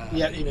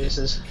 Yeah, he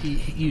misses.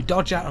 You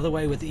dodge out of the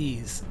way with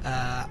ease.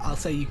 I'll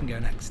say you can go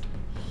next.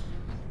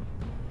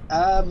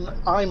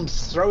 I'm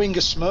throwing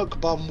a smoke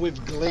bomb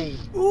with glee.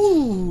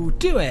 Ooh,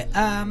 do it.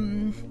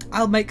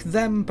 I'll make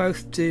them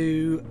both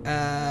do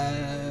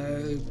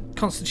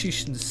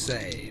Constitution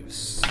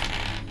saves.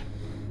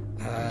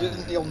 I'm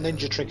doing the old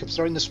ninja trick of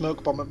throwing the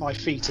smoke bomb at my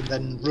feet and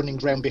then running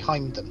round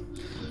behind them.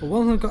 Well,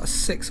 one of them got a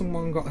 6 and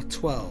one got a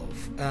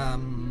 12.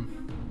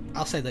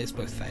 I'll say those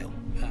both fail.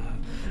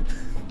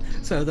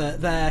 So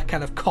they're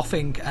kind of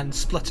coughing and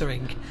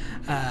spluttering,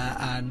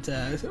 and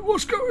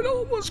what's going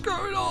on? What's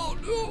going on?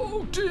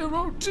 Oh dear!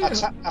 Oh dear!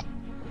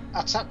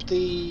 I tap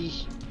the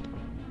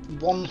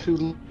one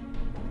who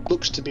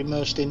looks to be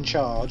most in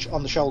charge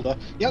on the shoulder.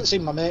 You haven't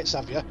seen my mates,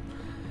 have you?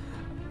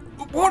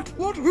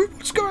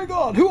 What's going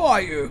on? Who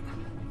are you?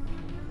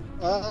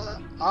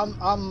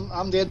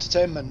 I'm the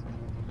entertainment.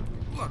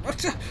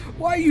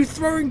 Why are you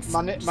throwing?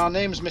 My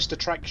name's Mr.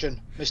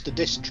 Traction, Mr.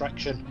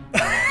 Distraction.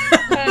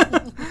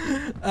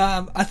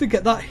 I think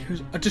at that he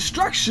was a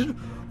distraction.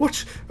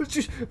 What?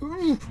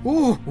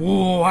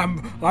 Oh,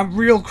 I'm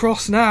real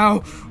cross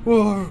now.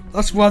 Oh,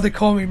 that's why they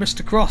call me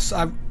Mr. Cross.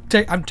 I'm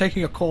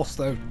taking a course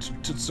though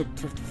to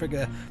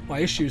figure my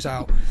issues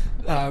out.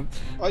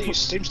 It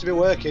seems to be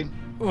working.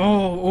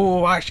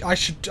 I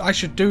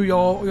should do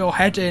your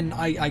head in.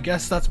 I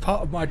guess that's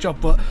part of my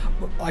job, but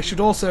I should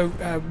also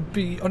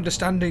be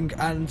understanding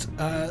and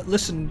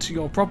listen to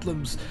your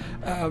problems.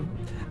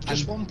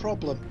 Just one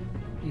problem.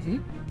 Mm-hmm.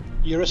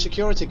 You're a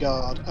security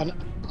guard, and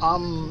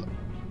I'm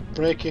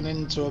breaking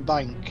into a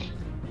bank.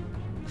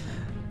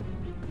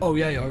 Oh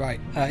yeah, you're right.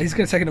 He's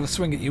going to take another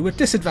swing at you with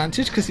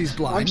disadvantage because he's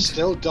blind. I'm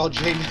still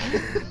dodging.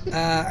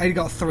 He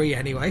got 3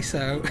 anyway,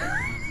 so.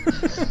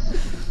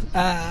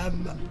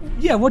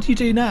 Yeah, what do you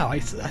do now? I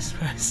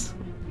suppose.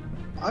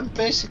 I'm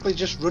basically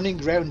just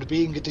running around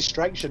being a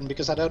distraction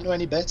because I don't know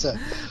any better.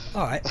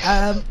 All right,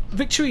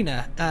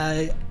 Victorina,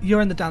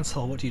 you're in the dance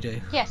hall. What do you do?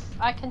 Yes,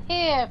 I can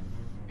hear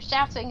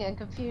shouting and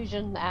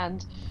confusion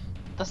and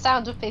the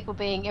sound of people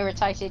being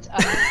irritated.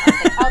 I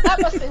think, oh,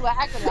 that must be where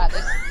Agrilad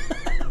is.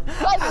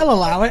 I'll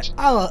allow it.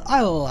 I'll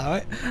allow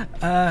it.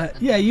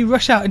 Yeah, you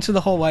rush out into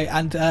the hallway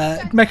and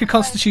make a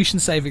Constitution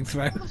saving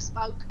throw. Full of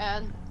smoke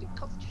and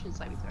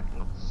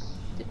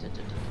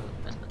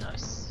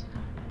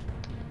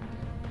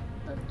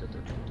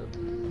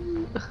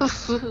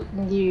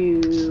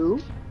No.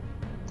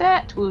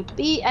 That would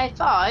be a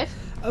 5.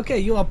 Okay,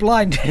 you are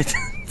blinded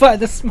by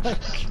the smoke.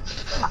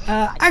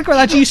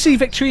 Agrelad, you see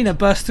Victrina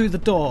burst through the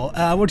door.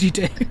 What do you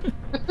do?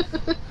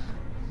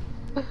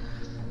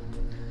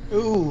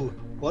 Ooh,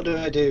 what do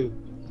I do?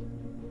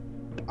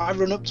 I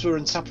run up to her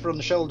and tap her on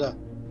the shoulder.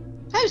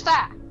 Who's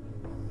that?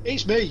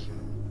 It's me.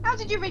 How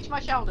did you reach my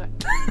shoulder?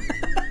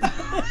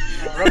 I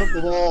ran up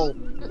the wall.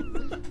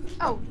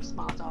 Oh,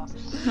 smart ass.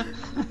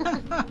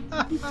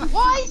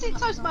 Why is it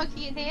so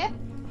smoky in here?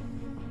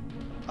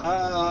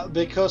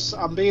 Because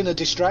I'm being a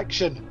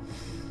distraction.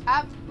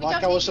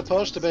 Like I was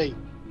supposed to be.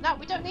 No,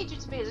 we don't need you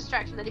to be a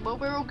distraction anymore.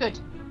 We're all good.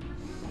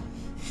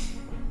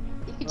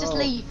 You can just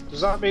leave.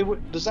 Does that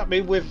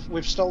mean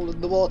we've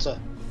stolen the water?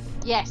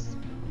 Yes.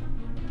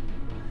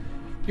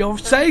 You're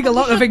saying a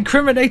lot of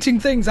incriminating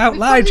things out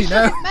loud, you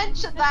know. Shouldn't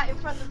mention that in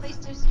front of these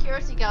 2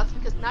 security guards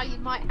because now you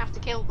might have to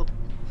kill them.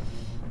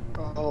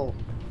 Oh,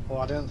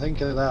 I didn't think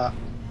of that.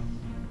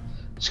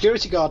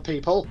 Security guard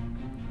people.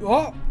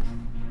 What?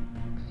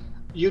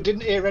 You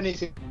didn't hear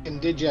anything,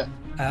 did you?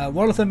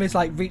 One of them is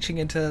like reaching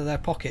into their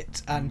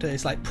pocket and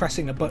is like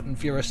pressing a button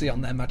furiously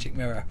on their magic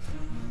mirror.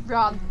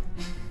 Run.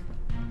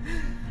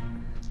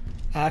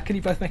 Can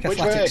you both make Which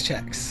athletics way?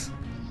 checks?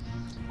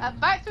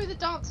 Back through the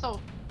dance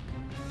hall.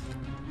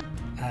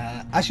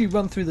 As you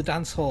run through the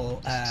dance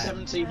hall...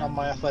 17 on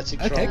my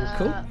athletics Okay, roll.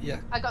 cool.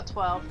 Yeah. I got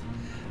 12.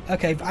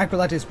 Okay,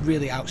 Agrelad is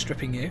really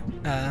outstripping you.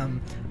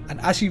 And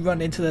as you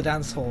run into the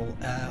dance hall,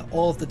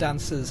 all of the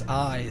dancers'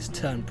 eyes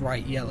turn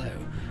bright yellow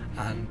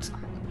and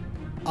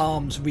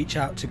arms reach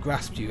out to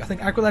grasp you. I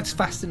think Agrelad's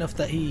fast enough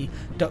that he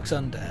ducks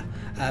under,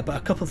 but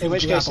a couple of them In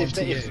which grab case,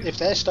 onto you. if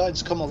they're starting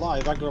to come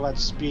alive,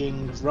 Agrelad's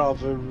being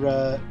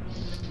rather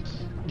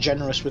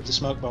generous with the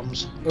smoke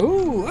bombs.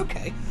 Ooh,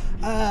 okay.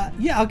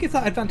 Yeah, I'll give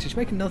that advantage.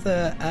 Make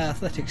another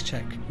athletics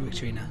check,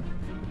 Victrina.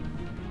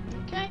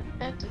 Okay.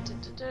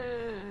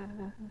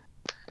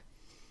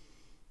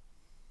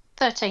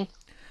 13.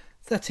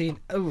 13.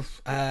 Oh,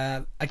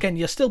 again,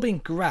 you're still being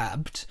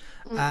grabbed,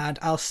 and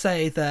I'll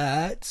say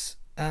that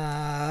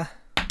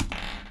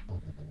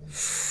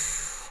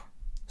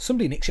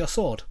somebody nicks your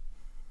sword.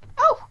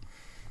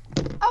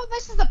 Oh,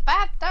 this is a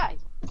bad day.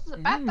 This is a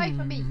bad day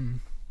for me.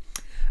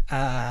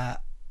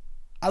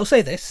 I'll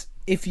say this: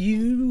 if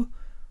you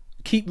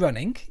keep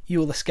running, you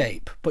will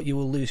escape, but you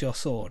will lose your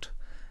sword.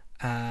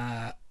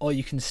 Or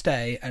you can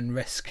stay and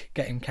risk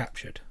getting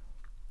captured.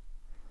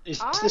 Is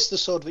this the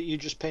sword that you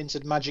just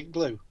painted magic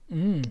blue?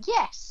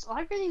 Yes,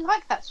 I really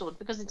like that sword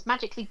because it's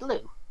magically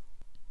blue.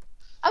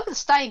 I'm going to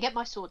stay and get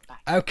my sword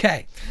back.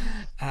 Okay.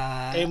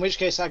 In which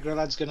case,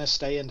 Agrelad's going to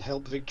stay and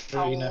help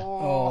Victrina.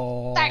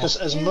 Oh. Because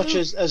as much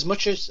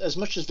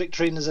as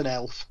Victrina's an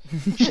elf,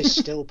 she's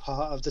still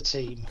part of the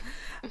team.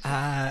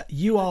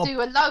 You are.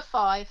 Do a low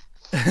 5.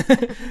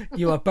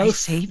 You are both. I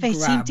say they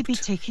seem to be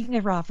grabbed. taking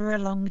a rather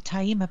long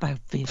time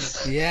about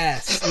this.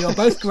 Yes, you are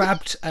both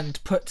grabbed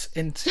and put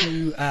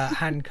into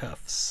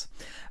handcuffs.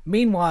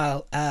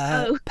 Meanwhile,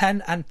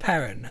 Pen and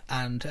Perrin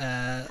and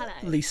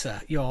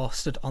Lisa, you're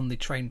stood on the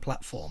train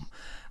platform.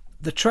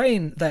 The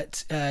train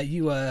that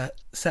you were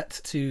set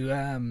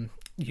to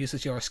use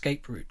as your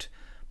escape route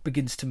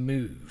begins to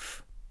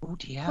move. Oh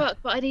dear.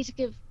 But I need to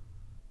give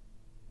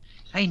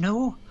I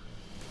know.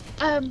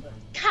 It's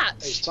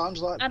catch,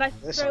 times like and I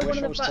this. throw I wish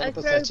one I of was the I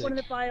telepathetic. throw one of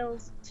the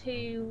vials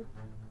to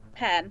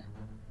Pen.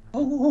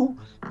 Oh.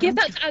 Give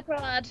that to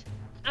Agrelad.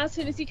 As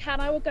soon as you can,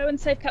 I will go and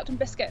save Captain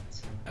Biscuit.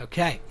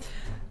 Okay.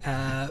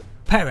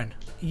 Perrin,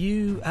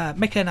 you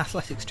make an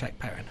athletics check,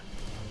 Perrin.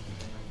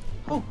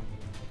 Oh.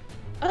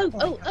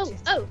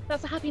 Oh,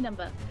 that's a happy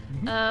number.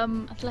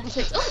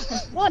 Athletics. Oh,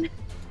 1.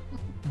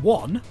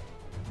 1?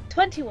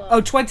 21.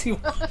 Oh,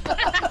 21.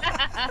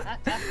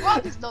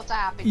 One is not a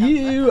happy number.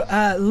 You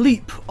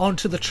leap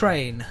onto the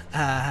train,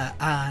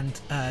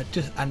 and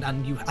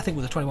you, I think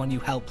with a 21, you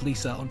help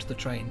Lisa onto the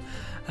train,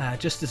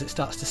 just as it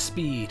starts to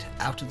speed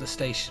out of the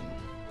station.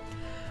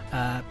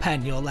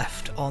 Pen, you're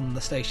left on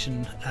the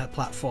station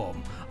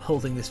platform,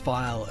 holding this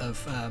vial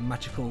of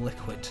magical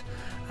liquid,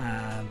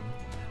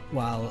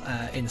 while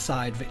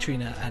inside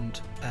Victrina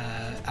and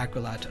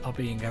Agrelad are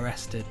being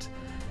arrested.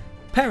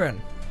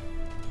 Perrin,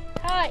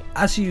 Hi.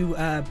 as you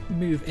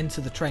move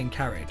into the train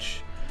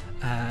carriage,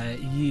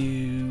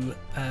 you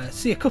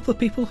see a couple of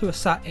people who are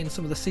sat in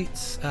some of the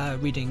seats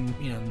reading,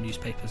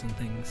 newspapers and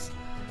things.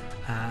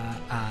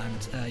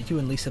 And you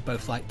and Lisa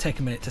both take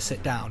a minute to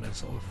sit down and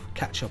sort of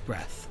catch your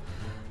breath.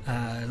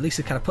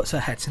 Lisa kind of puts her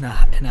head in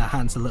her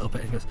hands a little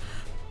bit and goes,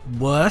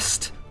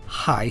 "Worst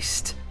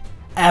heist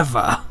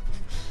ever."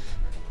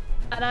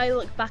 And I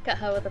look back at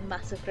her with a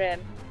massive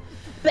grin.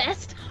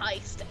 Best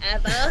heist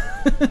ever.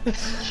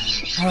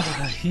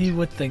 You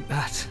would think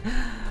that.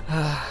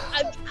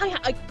 I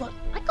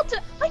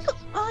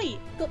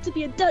got to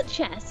be a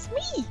duchess.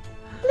 Me,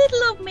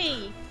 little of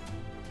me.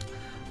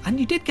 And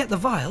you did get the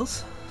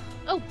vials.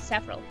 Oh,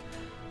 several.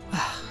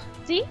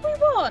 See, we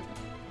won.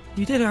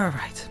 You did all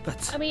right,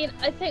 but I mean,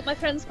 I think my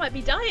friends might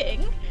be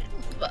dying,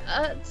 but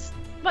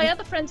my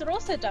other friends are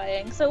also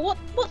dying. So what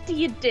do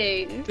you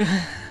do?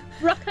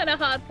 rock on a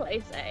hard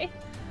place, eh?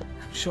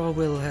 I'm sure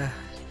we'll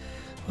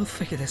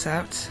figure this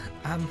out.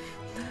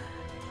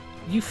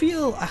 You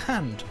feel a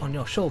hand on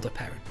your shoulder,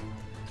 Perrin,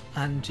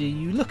 and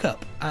you look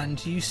up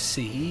and you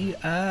see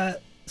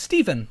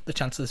Stephen, the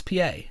Chancellor's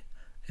PA,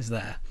 is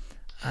there,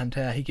 and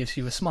he gives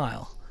you a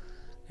smile.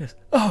 He goes,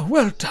 "Oh,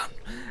 well done.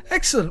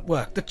 Excellent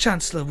work. The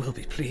Chancellor will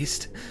be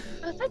pleased."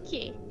 Oh, thank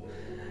you.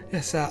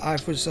 Yes, I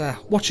was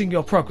watching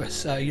your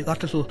progress.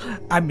 That little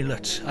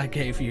amulet I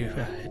gave you,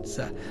 it's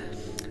a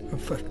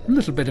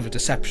little bit of a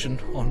deception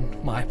on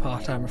my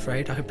part, I'm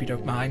afraid. I hope you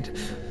don't mind.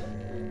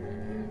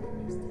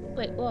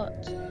 Wait,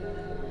 what?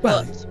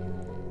 Well, What?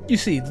 you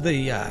see,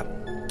 the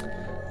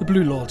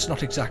Blue Lord's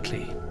not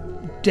exactly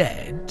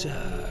dead.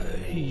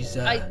 He's...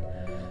 I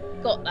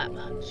got that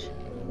much.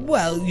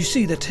 Well, you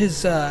see that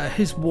his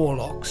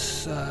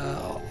warlocks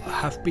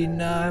have been...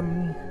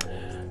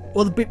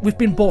 we've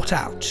been bought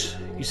out,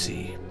 you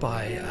see,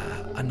 by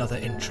another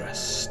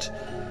interest.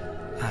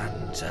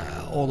 And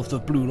all of the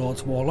Blue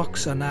Lord's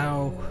warlocks are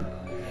now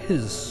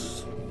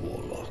his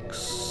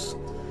warlocks.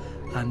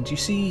 And you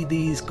see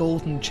these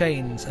golden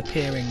chains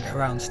appearing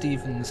around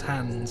Stephen's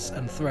hands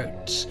and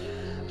throat,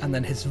 and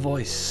then his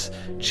voice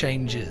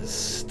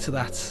changes to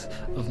that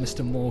of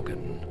Mr.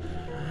 Morgan.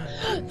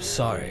 "I'm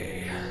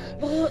sorry,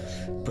 What?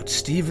 but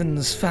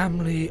Stephen's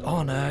family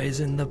honour is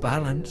in the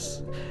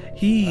balance.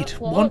 He'd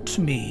What? want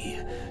me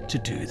to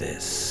do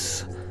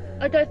this."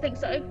 I don't think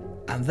so.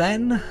 And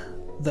then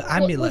the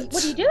amulet...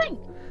 What are you doing?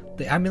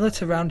 The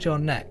amulet around your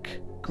neck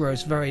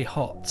grows very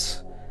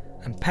hot,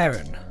 and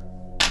Perrin,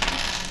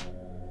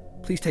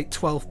 please take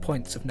 12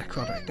 points of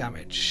necrotic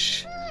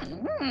damage.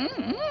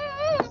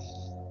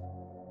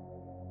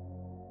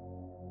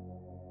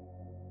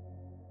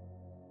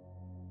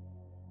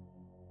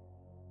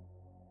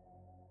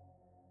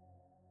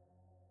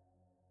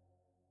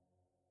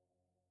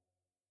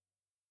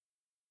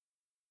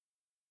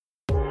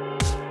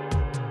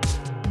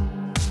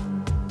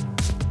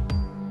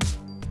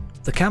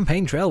 The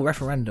Campaign Trail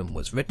Referendum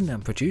was written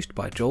and produced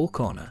by Joel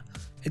Corner.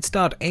 It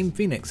starred Aim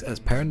Phoenix as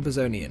Perrin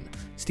Bazonian,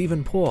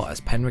 Stephen Poore as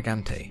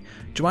Penregante,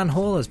 Joanne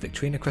Hall as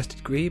Victrina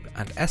Crested Grebe,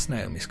 and S.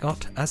 Naomi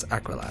Scott as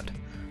Agrelad.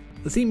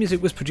 The theme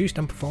music was produced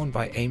and performed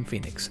by Aim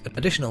Phoenix.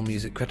 Additional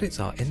music credits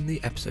are in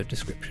the episode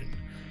description.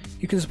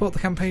 You can support the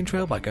Campaign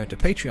Trail by going to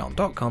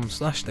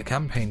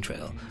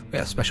patreon.com/thecampaigntrail. We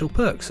have special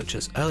perks such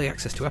as early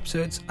access to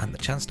episodes and the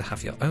chance to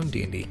have your own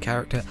D&D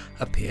character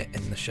appear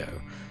in the show.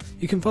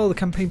 You can follow the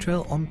Campaign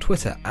Trail on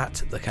Twitter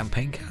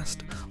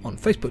 @thecampaignCast, on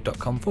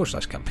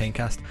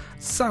facebook.com/campaignCast,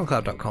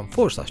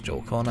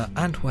 soundcloud.com/Joel Corner,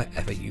 and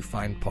wherever you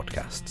find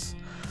podcasts.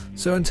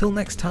 So until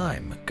next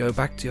time, go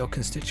back to your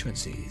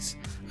constituencies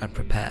and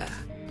prepare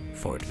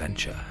for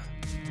adventure.